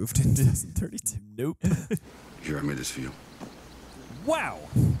improved in 2032. Nope. Here, I made this for you. Wow.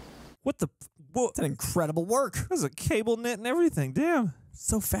 What the? It's an incredible work. There's a cable knit and everything. Damn.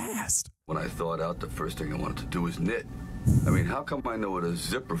 So fast. When I thawed out, the first thing I wanted to do was knit. I mean, how come I know what a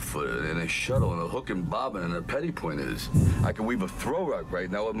zipper foot and a shuttle and a hook and bobbin and a petty point is? I can weave a throw rug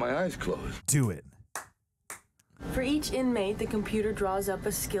right now with my eyes closed. Do it. For each inmate, the computer draws up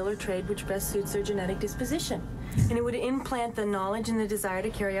a skill or trade which best suits their genetic disposition. And it would implant the knowledge and the desire to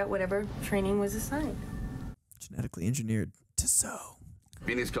carry out whatever training was assigned. Genetically engineered to sew.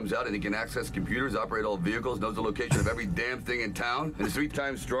 Pheonix comes out and he can access computers, operate all vehicles, knows the location of every damn thing in town, and is 3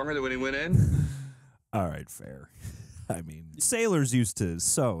 times stronger than when he went in. All right, fair. I mean, sailors used to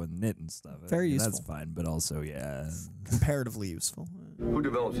sew and knit and stuff. Very useful. That's fine, but also, yeah. Comparatively useful. Who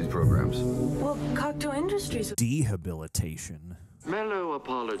develops these programs? Well, Coco Industries. Dehabilitation. Mellow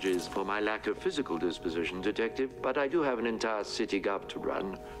apologies for my lack of physical disposition, Detective, but I do have an entire city gov to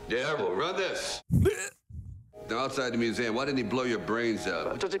run. Yeah, well, run this. Now, outside the museum, why didn't he blow your brains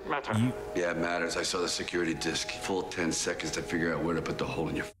out? Does it matter? Yeah, it matters. I saw the security disc. Full 10 seconds to figure out where to put the hole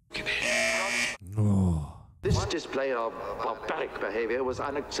in your fucking head. Oh. This display of barbaric behavior was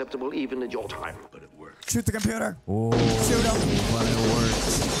unacceptable even in your time. But it worked. Shoot the computer. Oh. Shoot him. But it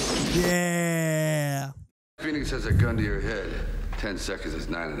works. Yeah. Pheonix has a gun to your head. 10 seconds is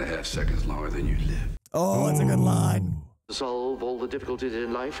 9.5 seconds longer than you live. Oh, that's a good line. To solve all the difficulties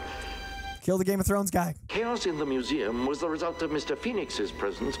in life. Kill the Game of Thrones guy. Chaos in the museum was the result of Mr. Phoenix's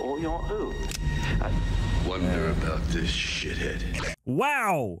presence or your own. Wonder about this shithead.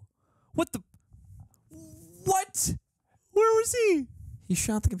 Wow. What the? What? Where was he? He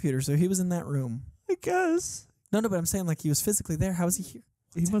shot the computer, so he was in that room. I guess. No, but I'm saying like he was physically there. How is he here?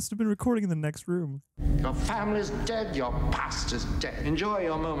 He must have been recording in the next room. Your family's dead, your past is dead. Enjoy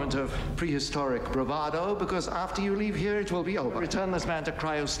your moment of prehistoric bravado, because after you leave here, it will be over. Return this man to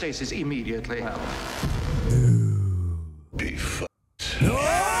cryostasis immediately. Be fucked.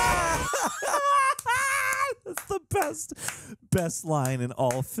 That's the best line in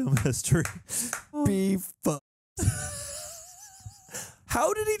all film history. Be fucked.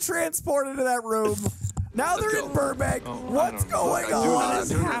 How did he transport into that room? Now they're in Burbank. What's going on? What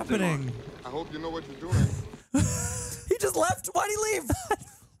is happening? I hope you know what you're doing. He just left. Why'd he leave?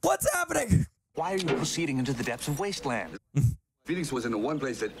 What's happening? Why are you proceeding into the depths of wasteland? Pheonix was in the one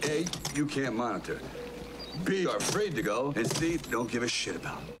place that A, you can't monitor. B, are afraid to go. And C, don't give a shit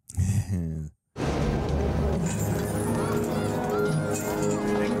about.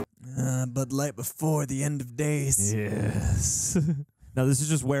 Bud Light before the end of days. Yes. Now, this is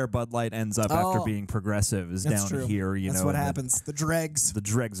just where Bud Light ends up after being progressive, is down true. here, you know. That's what happens. The dregs. The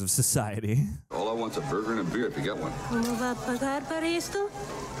dregs of society. All I want's a burger and a beer if you got one. ¿Cómo va a pagar para esto?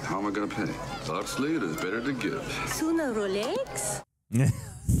 How am I gonna pay? Huxley, it is better to give. ¿Es una Rolex?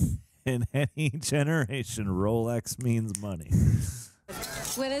 In any generation, Rolex means money.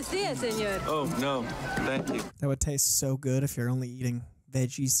 Buenos días, señor. Oh, no. Thank you. That would taste so good if you're only eating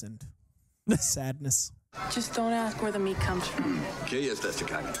veggies and sadness. Just don't ask where the meat comes from. ¿Qué es esta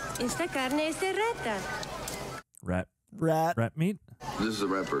carne? Esta carne es de rata. Rat meat? This is a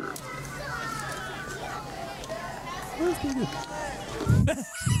rat burger.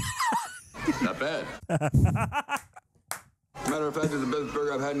 Not bad. Matter of fact, it's the best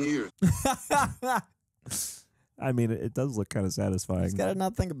burger I've had in years. I mean, it does look kind of satisfying. Just gotta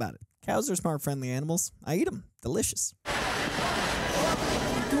not think about it. Cows are smart, friendly animals. I eat them. Delicious.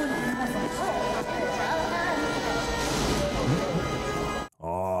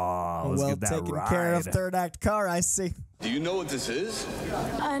 Oh, let's well get that taken ride. care of third act car, I see. Do you know what this is?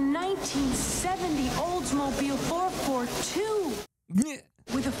 A 1970 Oldsmobile 442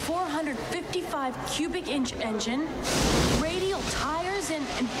 with a 455 cubic inch engine, radial tires, and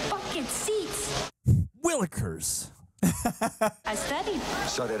bucket seats. Willikers. I studied.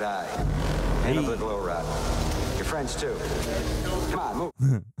 So did I. And a little glow rod. Your friends, too. Come on,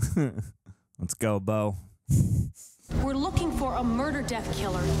 move. Let's go, Bo. We're looking for a murder-death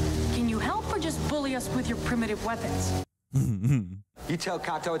killer. Can you help or just bully us with your primitive weapons? You tell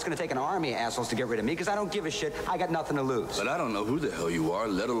Kato it's going to take an army of assholes to get rid of me because I don't give a shit. I got nothing to lose. But I don't know who the hell you are,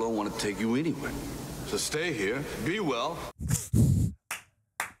 let alone want to take you anywhere. So stay here, be well.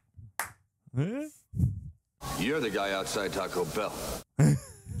 You're the guy outside Taco Bell.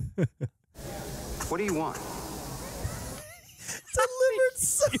 What do you want? Delivered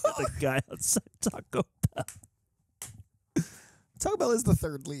so You're the guy outside Taco Bell. Taco Bell is the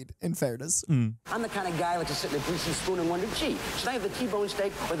third lead, in fairness. I'm the kind of guy like to sit in a greasy spoon and wonder, gee, should I have the T-bone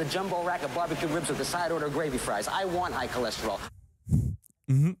steak or the jumbo rack of barbecue ribs with the side order gravy fries? I want high cholesterol.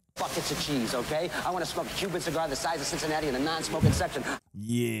 Buckets of cheese, okay? I want to smoke a Cuban cigar the size of Cincinnati in a non-smoking section.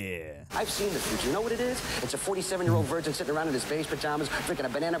 Yeah. I've seen the future. You know what it is? It's a 47-year-old virgin sitting around in his beige pajamas, drinking a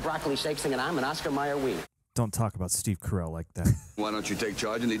banana broccoli shake, singing I'm an Oscar Mayer wiener. Don't talk about Steve Carell like that. Why don't you take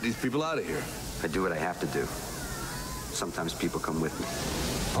charge and lead these people out of here? I do what I have to do. Sometimes people come with me.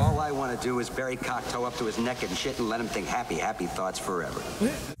 All I want to do is bury Cocteau up to his neck and shit and let him think happy, happy thoughts forever.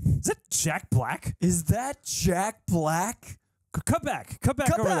 Is that Jack Black? Is that Jack Black? Cut back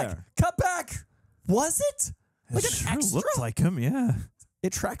over there. Cut back. Was it? Like It an sure extra? looked like him, yeah.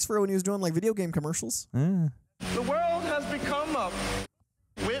 It tracks for when he was doing like video game commercials. Yeah. The world has become a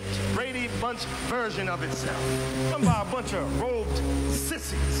whipped Brady Bunch version of itself. Run by a bunch of robed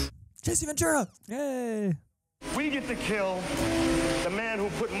sissies. Jesse Ventura. Yay. We get to kill the man who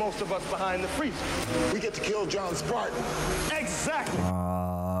put most of us behind the freezer. We get to kill John Spartan. Exactly.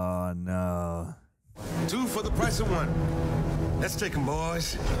 Oh, no. 2 for the price of 1. Let's take them,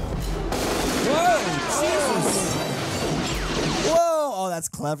 boys. Whoa, Jesus. Whoa, oh, that's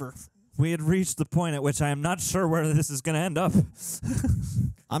clever. We had reached the point at which I am not sure where this is going to end up.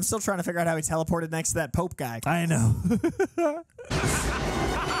 I'm still trying to figure out how he teleported next to that Pope guy. I know.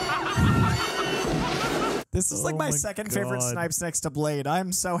 This is like my second favorite Snipes next to Blade.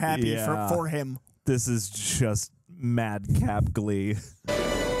 I'm so happy for him. This is just madcap glee.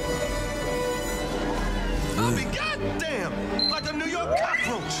 I'll be goddamn like a New York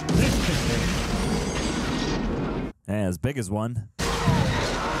cockroach. Yeah, as big as one.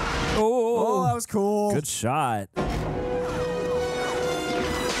 Oh, that was cool. Good shot.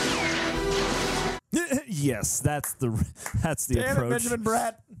 Yes, that's the Damn approach. it, Benjamin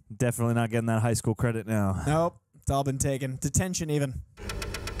Bratt. Definitely not getting that high school credit now. Nope, it's all been taken. Detention even.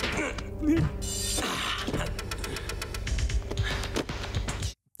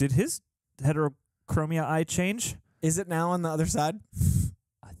 Did his heterochromia eye change? Is it now on the other side?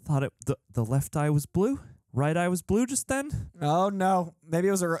 I thought the left eye was blue. Right eye was blue just then? Oh, no. Maybe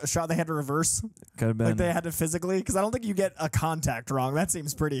it was a shot they had to reverse. Could have been. Like they had to physically, because I don't think you get a contact wrong. That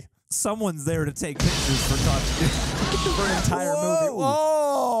seems pretty. Someone's there to take pictures for continuity. For an entire movie.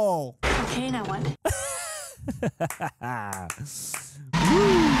 Whoa! Okay, now what?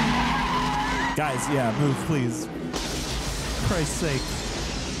 Guys, yeah, move, please. For Christ's sake.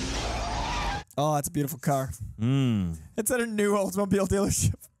 Oh, that's a beautiful car. It's at a new Oldsmobile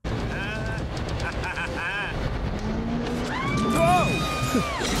dealership. Whoa!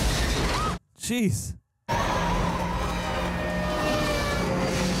 Jeez.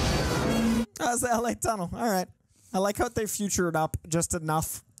 That's the LA Tunnel. All right. I like how they futured up just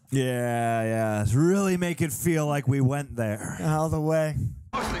enough. Yeah. Really make it feel like we went there. All the way.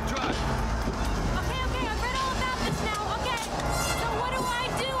 Okay, I've read all about this now. Okay, so what do?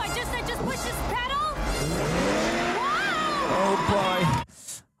 I just push this pedal? Wow! Oh, boy.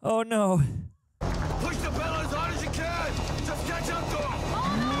 Oh, no. Push the pedal as hard as you can. Just catch up to him.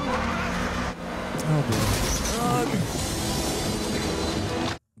 Oh, boy.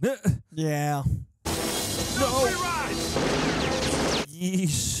 Yeah. No!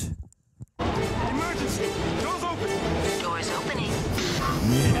 Yeesh. Emergency! Doors open! Doors opening.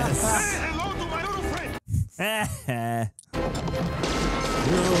 Yes. Say hello to my little friend!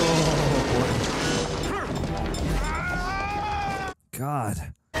 God.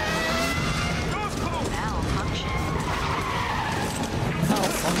 Malfunction.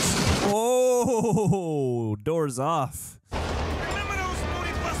 Oh, doors off. Remember those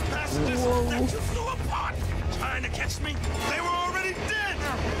moody bus passengers that you flew apart? Trying to catch me? They were already dead!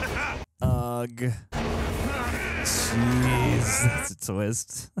 Ugh. Jeez, that's a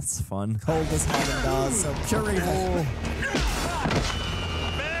twist. That's fun. Cold as Haagen-Dazs, so pure evil.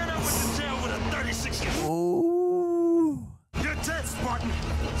 Man, I went to jail with a 36-year-old. Ooh. You're dead, Spartan.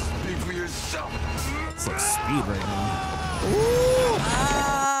 Speak for yourself. It's like speed right now. Ooh.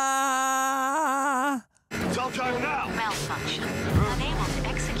 Self-drive now. Malfunction. Unable to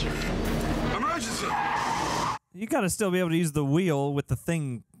execute. Emergency. You gotta still be able to use the wheel with the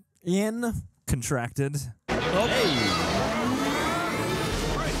thing In. contracted. Oh. Hey.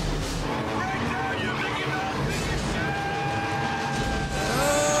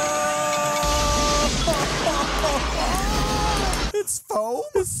 It's foam?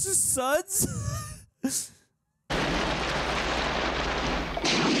 It's just suds?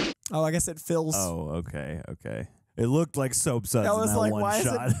 Oh, I guess it fills. Oh, okay, okay. It looked like soap suds I in was that like, one why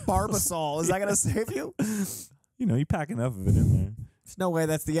shot. is it Barbasol? Is that going to save you? You know, you pack enough of it in there. There's no way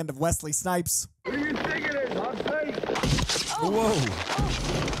that's the end of Wesley Snipes. What do you think it is, Huxley? Whoa.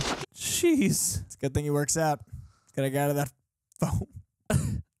 Jeez. It's a good thing he works out. He's got to get out of that foam.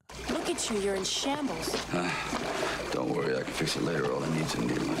 Look at you, you're in shambles. Don't worry, I can fix it later. All I need is a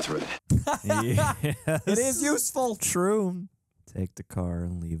needle and thread. Yes. It is useful. True. Take the car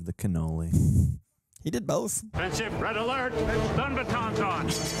and leave the cannoli. He did both. Friendship, red alert. Stun batons on.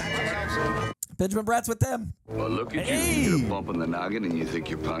 Benjamin Bratt's with them. Well, look at you. You get a bump on the noggin and you think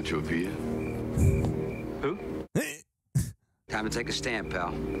you're Pancho Villa. Who? Time to take a stand,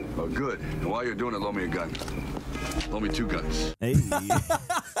 pal. Oh, good. And while you're doing it, loan me a gun. Loan me 2 guns. Hey.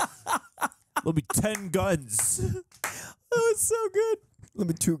 There'll be 10 guns. That was so good. Let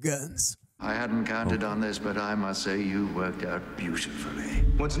me 2 guns. I hadn't counted on this, but I must say you worked out beautifully.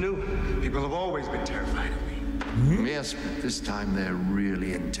 What's new? People have always been terrified of me. Yes, but this time they're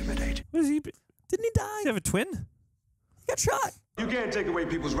really intimidating. What is he? Didn't he die? Does he have a twin? He got shot. You can't take away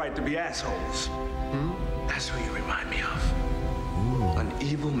people's right to be assholes. That's who you remind me of. An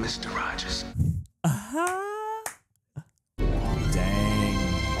evil Mr. Rogers. Dang.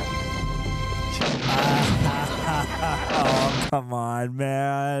 Oh, come on,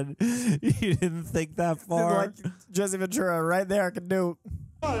 man. You didn't think that far. Like Jesse Ventura right there could do.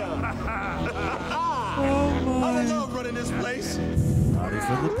 I love running this place. Ready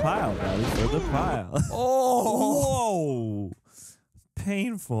for the pile. Ready for the pile. Oh. Whoa.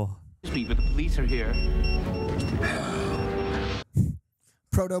 Painful. Speak, but the police are here.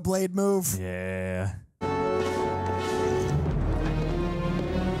 Proto blade move. Yeah.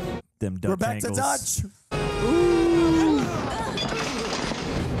 Them Dutch We're back angles. to Dutch.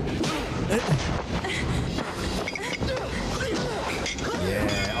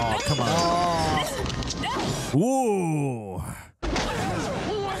 Yeah. Oh, come on. Oh. Whoa.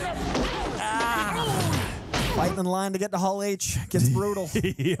 Fighting in line to get to Hall H gets brutal.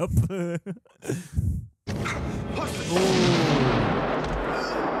 Yep.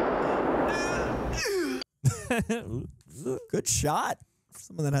 Good shot. For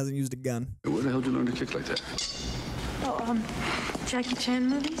someone that hasn't used a gun. Where the hell did you learn to kick like that? Oh, Jackie Chan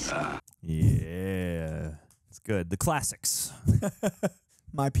movies? Yeah. It's good. The classics.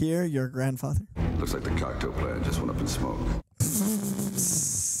 My peer, your grandfather. Looks like the cocktail plant just went up in smoke.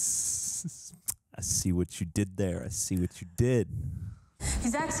 I see what you did there. I see what you did.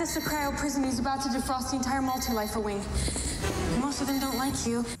 He's access to Chryo prison. He's about to defrost the entire multi-lifer wing. Most of them don't like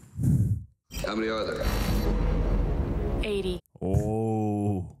you. How many are there? 80.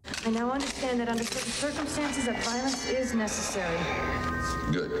 Oh. I now understand that under certain circumstances that violence is necessary.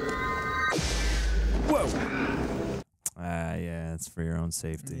 Good. Whoa. Yeah, it's for your own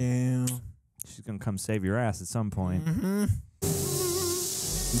safety. Yeah. She's gonna come save your ass at some point. Mm-hmm.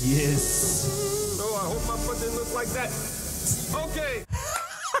 Yes. Oh, I hope my butt didn't look like that. Okay.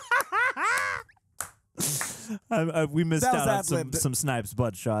 We missed That out was on some Snipes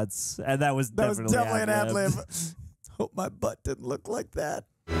butt shots, and that was definitely an ad-lib. ad-libbed. Hope my butt didn't look like that.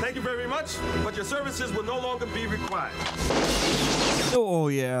 Thank you very much, but your services will no longer be required. Oh,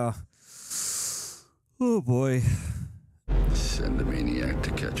 yeah. Oh, boy. Send a maniac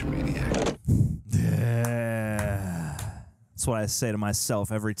to catch a maniac. Yeah. That's what I say to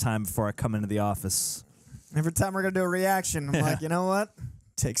myself every time before I come into the office. Every time we're going to do a reaction, I'm like, you know what?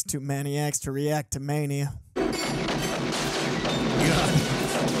 Takes 2 maniacs to react to mania.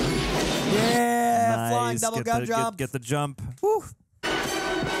 Yeah, Nice. flying double gun job. Get the jump. Woo.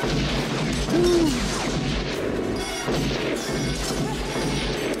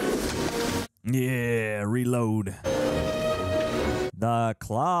 Yeah, reload. The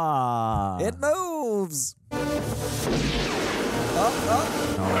claw. It moves. Up.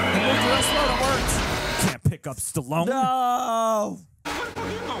 Oh. It moves real slow. It works. Can't pick up Stallone. No.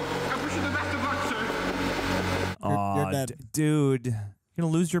 are dead. Dude, you're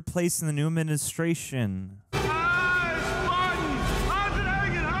gonna lose your place in the new administration.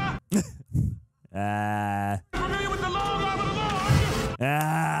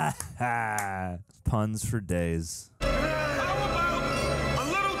 Puns for days. How about a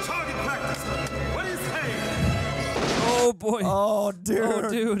little target practice? What do you say? Oh boy. Oh dude. Oh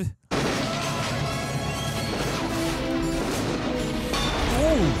dude.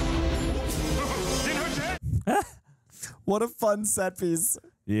 What a fun set piece.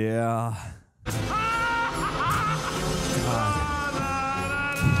 Yeah.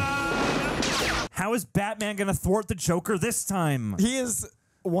 How is Batman gonna thwart the Joker this time? He is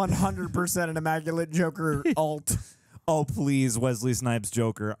 100% an immaculate Joker alt. Oh please, Wesley Snipes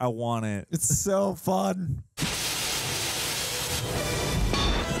Joker. I want it. It's so fun.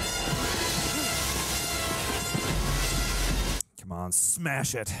 Come on,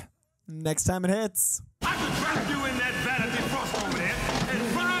 smash it. Next time it hits. I could drag you in that vanity frost over there and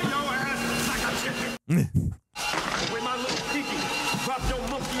fry your ass like a chicken. With my little pinky, drop your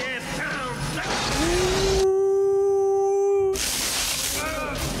monkey ass down.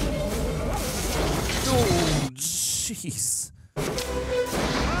 Oh, jeez.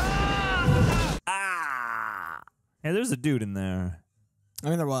 Ah. Hey, there's a dude in there. I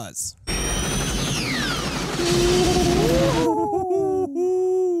mean, there was.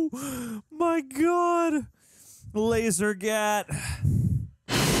 My God. Laser gat.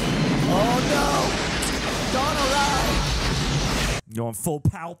 Oh, no. Gonna ride. Going full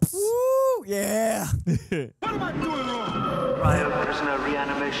palps. Woo, yeah. What am I doing wrong? Chryo prisoner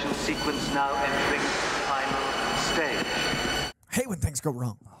reanimation sequence now entering final stage. I hate when things go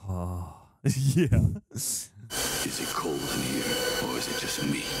wrong. Oh, yeah. Is it cold in here, or is it just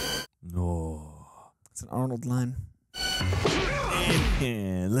me? No. It's an Arnold line.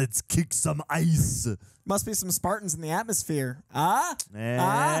 Let's kick some ice. Must be some Spartans in the atmosphere. Ah?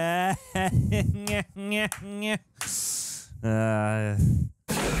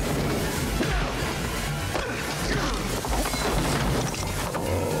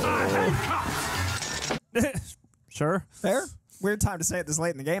 Sure. Fair? Weird time to say it this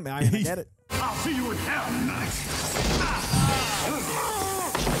late in the game, but I'm gonna get it. I'll see you in hell.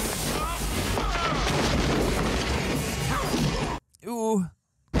 Ooh.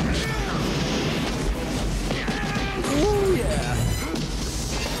 Ooh, yeah.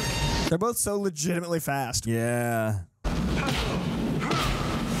 They're both so legitimately fast. Yeah.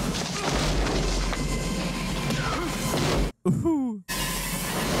 Ooh.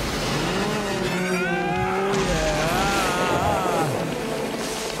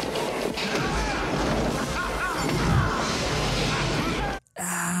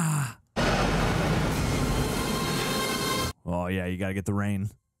 Oh, yeah, you gotta get the rain.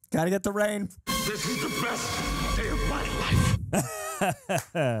 Gotta get the rain. This is the best day of my life.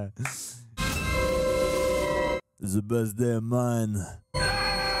 This is the best day of mine.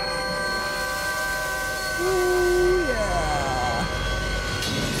 Ooh, yeah.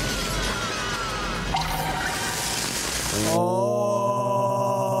 Oh.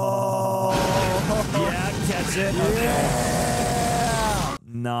 Yeah, catch it. Yeah.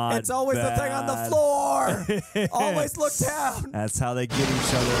 Not It's always bad. the thing on the floor. Always look down. That's how they get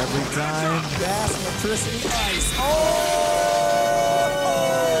each other every time. Gas, electricity, ice. Oh!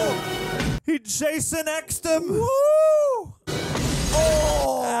 He Jason X'd him. Woo!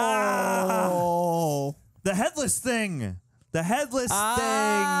 Oh! Ah. The headless thing. The headless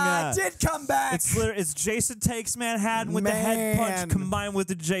thing. Did come back. It's Jason Takes Manhattan with the head punch combined with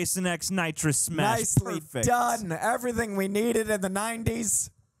the Jason X nitrous smash. Nicely Perfect. done. Everything we needed in the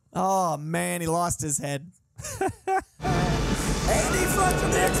 90s. Oh, man, he lost his head. And he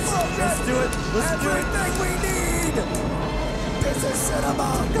fronted the explosion. Let's do it. Let's do it. Everything we need. This is cinema.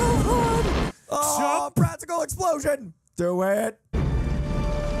 Go on. Oh, Jump. practical explosion. Do it.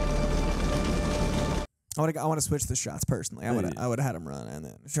 I want to switch the shots personally. I would have had him run and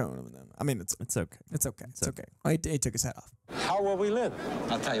then shown him. And then I mean, it's okay. It's okay. It's okay. He took his head off. How will we live?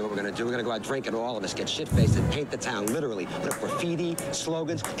 I'll tell you what we're gonna do. We're gonna go out drinking, all of us, get shit-faced and paint the town, literally. Put up graffiti,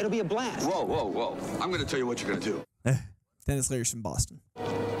 slogans. It'll be a blast. Whoa, whoa, whoa. I'm gonna tell you what you're gonna do. Denis Leary's from Boston.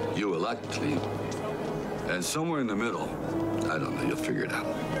 You elect clean. And somewhere in the middle, I don't know, you'll figure it out.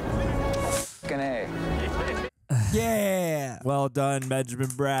 Yeah. Well done, Benjamin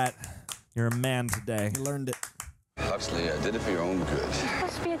Bratt. You're a man today. You learned it. Huxley, I did it for your own good. We're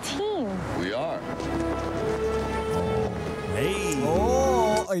supposed to be a team. We are. Hey.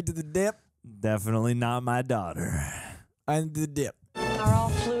 Oh, you did the dip. Definitely not my daughter. And the dip. Are all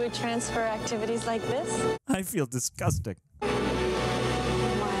fluid transfer activities like this? I feel disgusting. Why?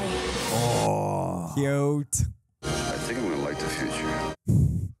 Oh. Cute. I think I'm gonna like the future.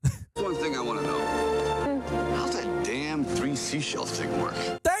 One thing I want to know. How's that damn 3 seashell thing work?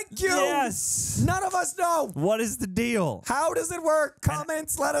 Thank you. Yes. None of us know. What is the deal? How does it work?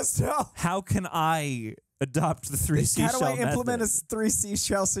 Comments, let us know. How can I adopt the 3 seashell How do I implement method? a 3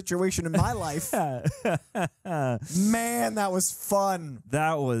 seashell situation in my life? Man, that was fun.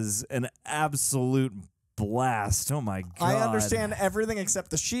 That was an absolute blast. Oh my god. I understand everything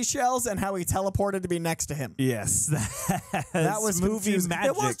except the seashells and how he teleported to be next to him. Yes. That was movie confusing. magic.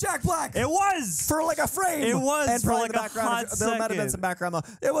 It was Jack Black. It was. For like a frame. It was and for probably like in the a background. hot There might have been second. some background though.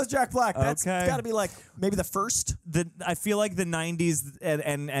 It was Jack Black. That's Okay. got to be like maybe the first. I feel like the 90s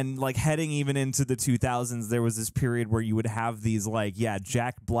and like heading even into the 2000s, there was this period where you would have these like,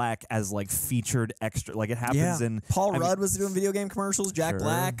 Jack Black as like featured extra. Like it happens in. Paul Rudd was doing video game commercials. Jack Sure.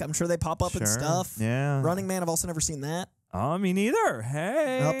 Black. I'm sure they pop up and stuff. Yeah. Running Man. I've also never seen that. Oh, me neither.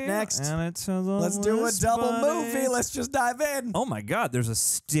 Hey. Up next. And it's on the Let's do a list, double buddy. movie. Let's just dive in. Oh my God, there's a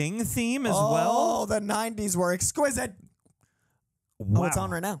Sting theme as Oh, well. the 90s were exquisite. Wow. Oh, it's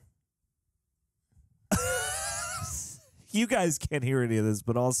on right now. You guys can't hear any of this,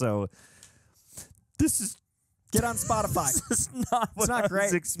 but also, this is Get on Spotify. this is not what It's not I great.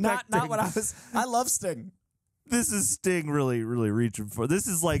 was expecting. Not what I was. I love Sting. This is Sting really, really reaching for. This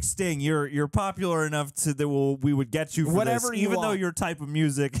is like Sting. You're popular enough to that we would get you for Whatever this, you even though want. your type of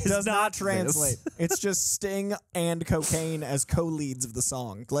music Does not this. translate. It's just Sting and cocaine as co-leads of the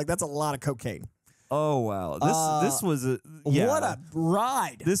song. Like that's a lot of cocaine. Oh wow, this was a What a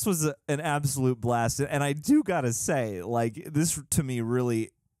ride. This was an absolute blast, and I do gotta say, like this to me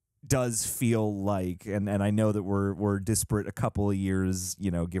really does feel like, and I know that we're disparate a couple of years,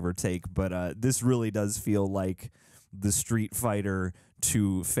 give or take, but this really does feel like the Street Fighter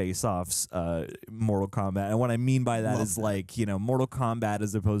to Face-Off's Mortal Kombat. And what I mean by that is like, Mortal Kombat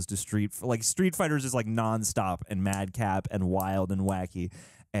as opposed to Street Fighter is just like nonstop and madcap and wild and wacky.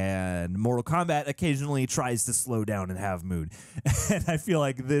 And Mortal Kombat occasionally tries to slow down and have mood. And I feel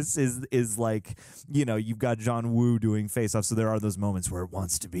like this is like, you've got John Woo doing Face-Off, so there are those moments where it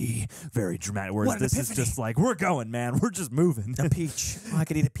wants to be very dramatic, whereas this is just like, we're going, man. We're just moving. A peach. I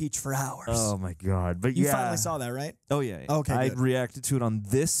could eat a peach for hours. Oh, my God. But You finally saw that, right? Oh, yeah. Okay, I good. reacted to it on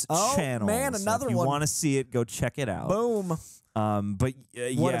this channel. man, so another if you one. want to see it, go check it out. Boom. But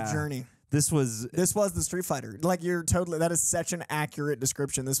What a journey. This was the Street Fighter. Like that is such an accurate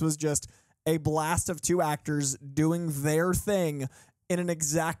description. This was just a blast of two actors doing their thing in an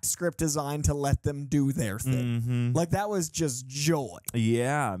exact script designed to let them do their thing. Like that was just joy.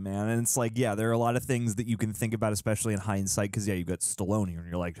 Yeah, man. And it's like, there are a lot of things that you can think about, especially in hindsight, because you've got Stallone here, and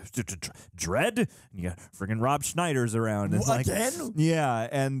you're like, Dredd? And you got freaking Rob Schneider's around. And like, again? Yeah,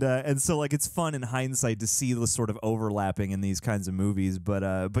 and so like it's fun in hindsight to see the sort of overlapping in these kinds of movies. But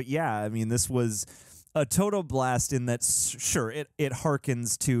yeah, I mean, this was a total blast in that, sure, it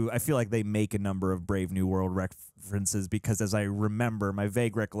harkens to, I feel like they make a number of Brave New World references, because as I remember my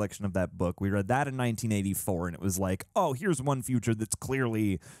vague recollection of that book, we read that in 1984, and it was like, oh, here's one future that's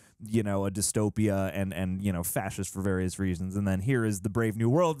clearly, a dystopia and fascist for various reasons, and then here is the Brave New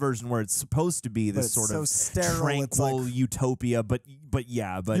World version where it's supposed to be this sort of sterile, tranquil utopia, but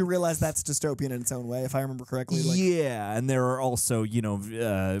you realize that's dystopian in its own way, if I remember correctly. Like, yeah, and there are also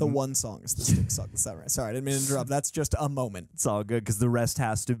the one song is the Sting song. Is that right? Sorry, I didn't mean to interrupt. That's just a moment. It's all good because the rest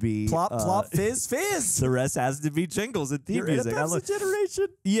has to be plop, plop, fizz, fizz. The rest has to be jingles and theme You're music. in a Pepsi generation.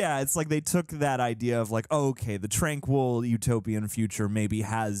 Yeah, it's like they took that idea of like, oh, okay, the tranquil utopian future maybe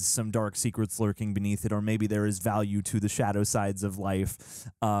has some dark secrets lurking beneath it, or maybe there is value to the shadow sides of life.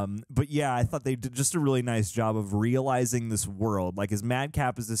 But yeah, I thought they did just a really nice job of realizing this world. Like as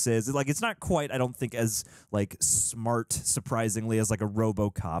madcap as this is, like it's not quite, I don't think, as like smart, surprisingly, as like a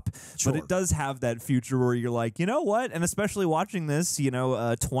RoboCop. Sure. But it does have that future where you're like, you know what? And especially watching this,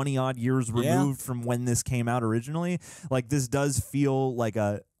 20 odd years removed from when this came out originally, like this does feel like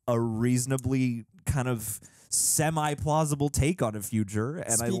a reasonably kind of semi-plausible take on a future.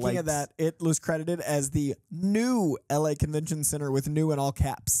 And Speaking of that, it was credited as the new LA Convention Center with new in all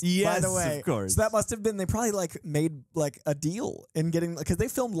caps. Yes, by the way. of course. So that must have been, they probably like made like a deal in getting, because they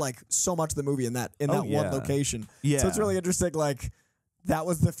filmed like so much of the movie in that one location. Yeah. So it's really interesting, like that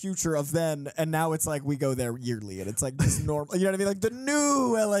was the future of then, and now it's like we go there yearly, and it's like this normal. You know what I mean? Like the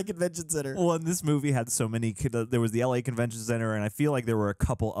new LA Convention Center. Well, and this movie had so many. There was the LA Convention Center, and I feel like there were a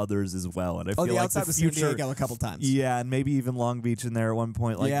couple others as well. And I feel the like outside the was future, San Diego a couple times. Yeah, and maybe even Long Beach in there at one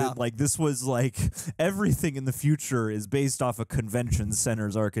point. Like, like this was like everything in the future is based off a convention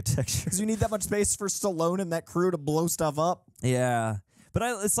center's architecture. Because you need that much space for Stallone and that crew to blow stuff up. Yeah, but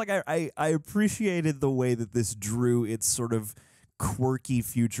it's like I appreciated the way that this drew its sort of quirky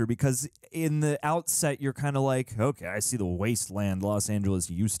future, because in the outset you're kind of like, okay, I see the wasteland Los Angeles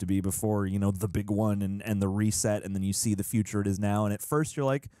used to be before, you know, the big one and the reset, and then you see the future it is now, and at first you're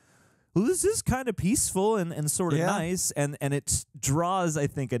like, well, this is kind of peaceful and sort of nice, and it draws, I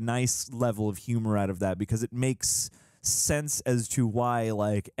think, a nice level of humor out of that, because it makes sense as to why,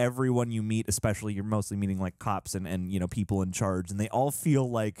 like, everyone you meet, especially you're mostly meeting like cops and you know, people in charge, and they all feel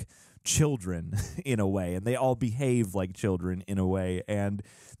like children in a way, and they all behave like children in a way, and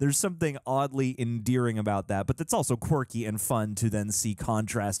there's something oddly endearing about that, but that's also quirky and fun to then see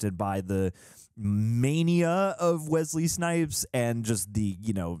contrasted by the mania of Wesley Snipes and just the,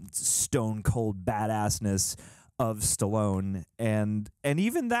 you know, stone cold badassness of Stallone. And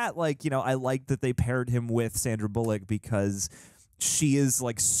even that, like, you know, I like that they paired him with Sandra Bullock, because she is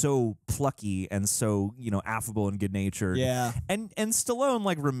like so plucky and so, you know, affable and good natured. Yeah. And Stallone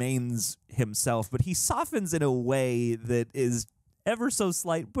like remains himself, but he softens in a way that is ever so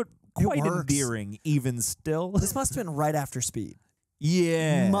slight, but quite endearing even still. This must have been right after Speed.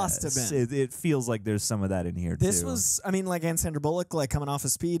 Yeah. Must have been. It feels like there's some of that in here, This too. was, I mean, like, and Sandra Bullock, like, coming off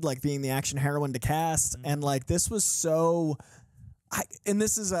of Speed, like, being the action heroine to cast, and, like, this was so... and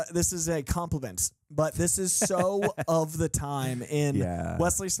this is a compliment, but this is so of the time in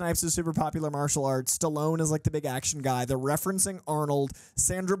Wesley Snipes is super popular martial arts. Stallone is like the big action guy. They're referencing Arnold.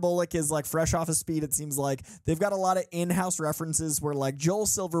 Sandra Bullock is like fresh off of Speed. It seems like they've got a lot of in-house references where like Joel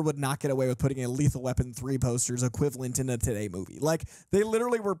Silver would not get away with putting a Lethal Weapon 3 posters equivalent in a Today movie. Like they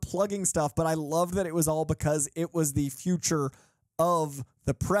literally were plugging stuff, but I loved that it was all because it was the future of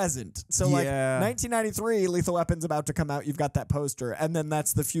the present. So like 1993, Lethal Weapon's about to come out. You've got that poster, and then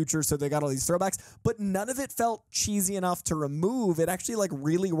that's the future. So they got all these throwbacks, but none of it felt cheesy enough to remove. It actually like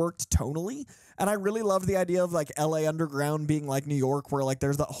really worked tonally, and I really love the idea of like LA Underground being like New York, where like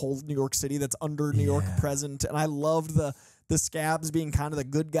there's that whole New York City that's under New York present, and I loved the scabs being kind of the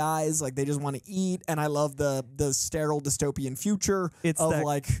good guys, like they just want to eat, and I love the sterile dystopian future of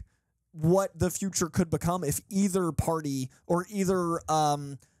like what the future could become if either party or either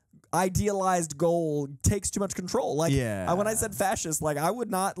idealized goal takes too much control. Like when I said fascist, like I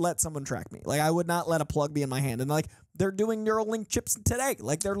would not let someone track me. Like I would not let a plug be in my hand. And like they're doing Neuralink chips today.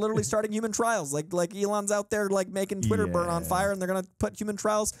 Like they're literally starting human trials. Like Elon's out there like making Twitter burn on fire, and they're gonna put human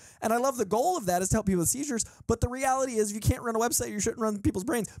trials. And I love the goal of that is to help people with seizures. But the reality is, if you can't run a website, you shouldn't run people's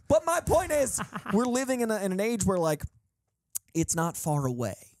brains. But my point is, we're living in an age where like it's not far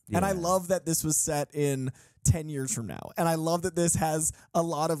away. And I love that this was set in 10 years from now. And I love that this has a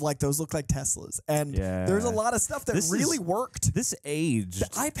lot of like, those look like Teslas. And there's a lot of stuff that really worked. This aged the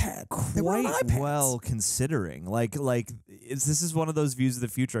iPad quite well, considering. Like this is one of those views of the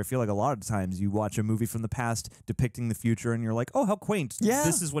future. I feel like a lot of times you watch a movie from the past depicting the future and you're like, oh, how quaint.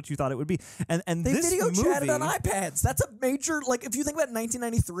 This is what you thought it would be. And they this video movie, chatted on iPads. That's a major, like if you think about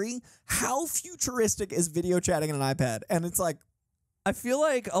 1993, how futuristic is video chatting on an iPad? And it's like, I feel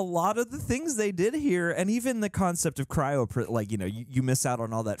like a lot of the things they did here, and even the concept of cryo, like, you know, you miss out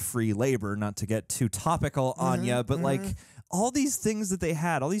on all that free labor, not to get too topical on you, but like all these things that they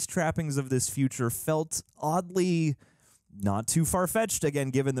had, all these trappings of this future felt oddly not too far-fetched,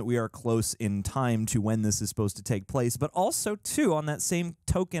 again, given that we are close in time to when this is supposed to take place. But also, too, on that same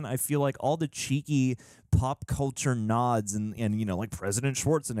token, I feel like all the cheeky pop culture nods and you know, like President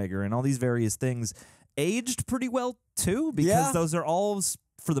Schwarzenegger and all these various things aged pretty well too, because those are all,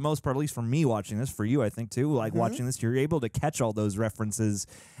 for the most part, at least for me watching this, for you I think too, like watching this, you're able to catch all those references.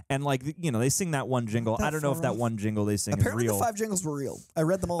 And like, you know, they sing that one jingle. I don't know if that one jingle they sing apparently is real. The 5 jingles were real. I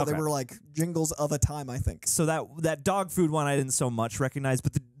read them all. They were like jingles of a time, I think. So that dog food one I didn't so much recognize,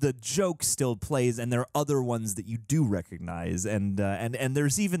 but the joke still plays, and there are other ones that you do recognize, and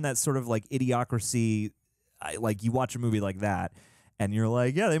there's even that sort of like idiocracy. Like you watch a movie like that, and you're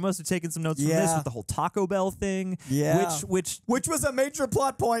like, yeah, they must have taken some notes from this with the whole Taco Bell thing. Which was a major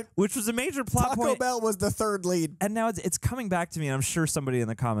plot point. Taco Bell was the third lead. And now it's coming back to me, and I'm sure somebody in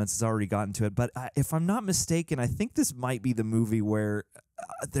the comments has already gotten to it. But if I'm not mistaken, I think this might be the movie where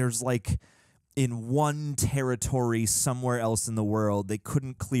there's like, in one territory somewhere else in the world, they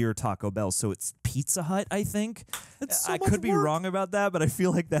couldn't clear Taco Bell, so it's Pizza Hut, I think. I could be wrong about that, but I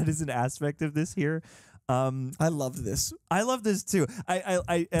feel like that is an aspect of this here. I loved this. I love this too. It's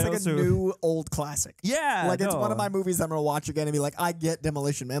like a new old classic. Yeah, like it's one of my movies I'm gonna watch again and be like, I get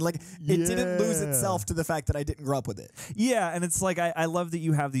Demolition Man. Like it didn't lose itself to the fact that I didn't grow up with it. Yeah, and it's like I love that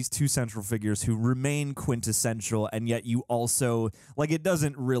you have these two central figures who remain quintessential, and yet you also like it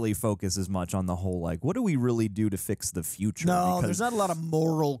doesn't really focus as much on the whole like what do we really do to fix the future? No, there's not a lot of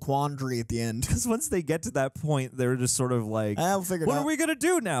moral quandary at the end. Because once they get to that point, they're just sort of like, what are we gonna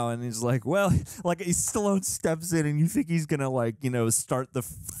do now? And he's like, well, like he's still Stallone steps in and you think he's gonna like, you know,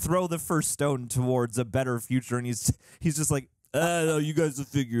 throw the first stone towards a better future, and he's just like, no, you guys will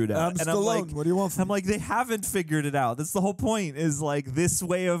figure it out. I'm Stallone. like, what do you want from I'm like, they haven't figured it out. That's the whole point, is like this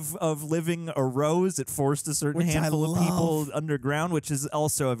way of living arose. It forced a certain handful of people underground, which is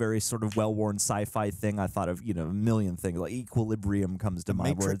also a very sort of well-worn sci-fi thing. I thought of, you know, a million things. Like Equilibrium comes to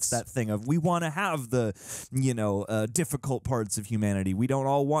mind, where it's that thing of we want to have the, you know, difficult parts of humanity. We don't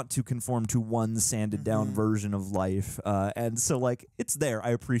all want to conform to one sanded down version of life. And so like it's there. I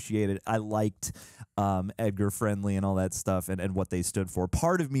appreciate it. I liked Edgar Friendly and all that stuff and what they stood for.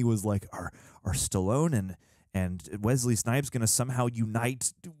 Part of me was like, are Stallone and Wesley Snipes going to somehow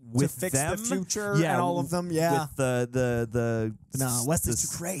unite with to fix them? the future and all of them? Yeah. With the no, Wesley's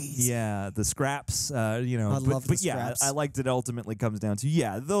too crazy. Yeah, the scraps. You know, I love the yeah, scraps. I liked it. Ultimately comes down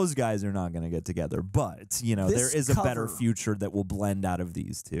to those guys are not going to get together, but you know, This there is a better cover- future that will blend out of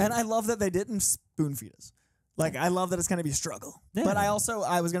these two. And I love that they didn't spoon feed us. Like, I love that it's going to be a struggle. Yeah. But I was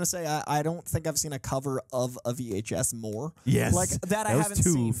going to say, I don't think I've seen a cover of a VHS more. Yes. Like, that I Those haven't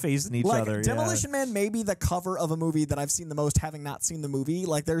two seen. facing each like, other, yeah. Demolition Man may be the cover of a movie that I've seen the most, having not seen the movie.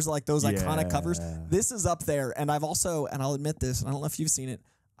 Like, there's like those iconic covers. This is up there. And I've also, and I'll admit this, and I don't know if you've seen it,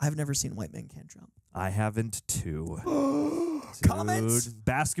 I've never seen White Man Can't Jump. I haven't too. Comments?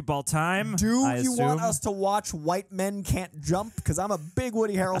 Basketball time. Do I you assume? want us to watch White Men Can't Jump? Because I'm a big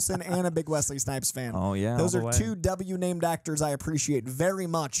Woody Harrelson and a big Wesley Snipes fan. Oh, yeah. Those all are the two way. W-named actors I appreciate very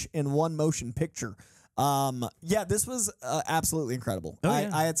much in one motion picture. Yeah, this was absolutely incredible.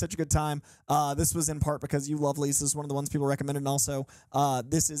 I had such a good time. This was in part because you lovely. This is one of the ones people recommended. And also,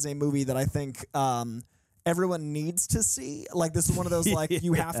 this is a movie that I think everyone needs to see. Like, this is one of those, like,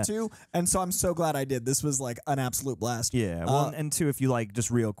 you have to. And so I'm so glad I did. This was, like, an absolute blast. Yeah, well, and two, if you like, just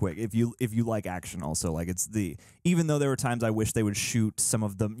real quick, if you like action also, like even though there were times I wish they would shoot some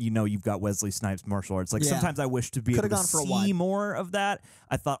of them, you know, you've got Wesley Snipes martial arts, like sometimes I wish to be able to see more of that.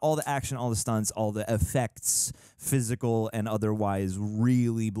 I thought all the action, all the stunts, all the effects, physical and otherwise,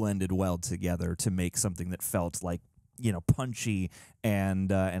 really blended well together to make something that felt like, you know, punchy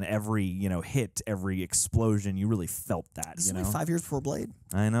and every, you know, hit, every explosion, you really felt that. This you is know, like 5 years before Blade.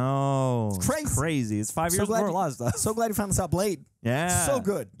 I know, It's crazy. It's 5 years before a lot of stuff. So glad you found this out, Blade. Yeah, So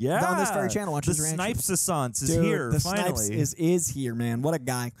good. Yeah, On this very channel. Watch the this reaction. Snipes Assance is Dude, here. The finally. Snipes is here, man. What a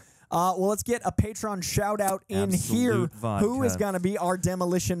guy. Well, let's get a Patreon shout out in here. Vodka. Who is going to be our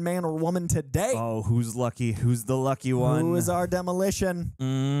demolition man or woman today? Oh, who's lucky? Who's the lucky one? Who is our demolition?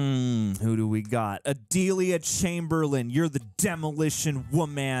 Who do we got? Adelia Chamberlain. You're the demolition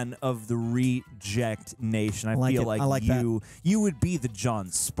woman of the Reject Nation. I feel like you would be the John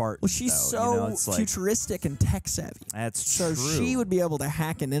Spartan. Well, she's though, so you know, it's like, futuristic and tech savvy. That's so true. she would be able to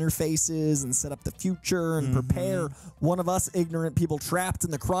hack in interfaces and set up the future and prepare one of us ignorant people trapped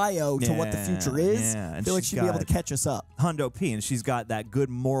in the cryo to what the future is. Yeah. I feel like she'd be able to catch us up. Hundo P, and she's got that good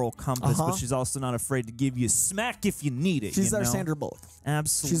moral compass, but she's also not afraid to give you smack if you need it. She's you our know? Sandra Bullock.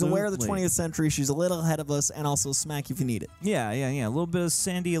 Absolutely. She's aware of the 20th century. She's a little ahead of us, and also smack if you need it. Yeah. A little bit of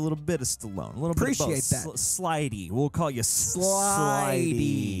Sandy, a little bit of Stallone, a little Appreciate bit of both. that. Slidey. We'll call you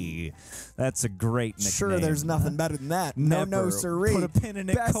Slidey. That's a great nickname. Sure, there's nothing better than that. Never. No, siree. Put a pin in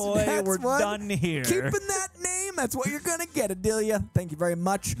it, Coy. We're done here. Keeping that name, that's what you're going to get, Adelia. Thank you very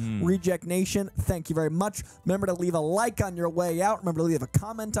much. Reject Nation, thank you very much. Remember to leave a like on your way out. Remember to leave a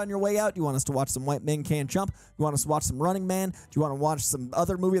comment on your way out. You want us to watch some White Men Can't Jump? You want us to watch some Running Man? Do you want to watch some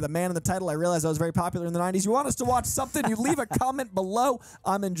other movie, The Man in the Title? I realized that was very popular in the 90s. You want us to watch something? You leave a comment below.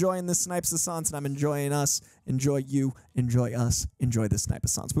 I'm enjoying this Snipes Assance, and I'm enjoying us. Enjoy you. Enjoy us. Enjoy this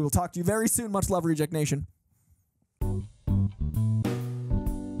Snipes Assance. We will talk to you very soon. Much love, Reject Nation.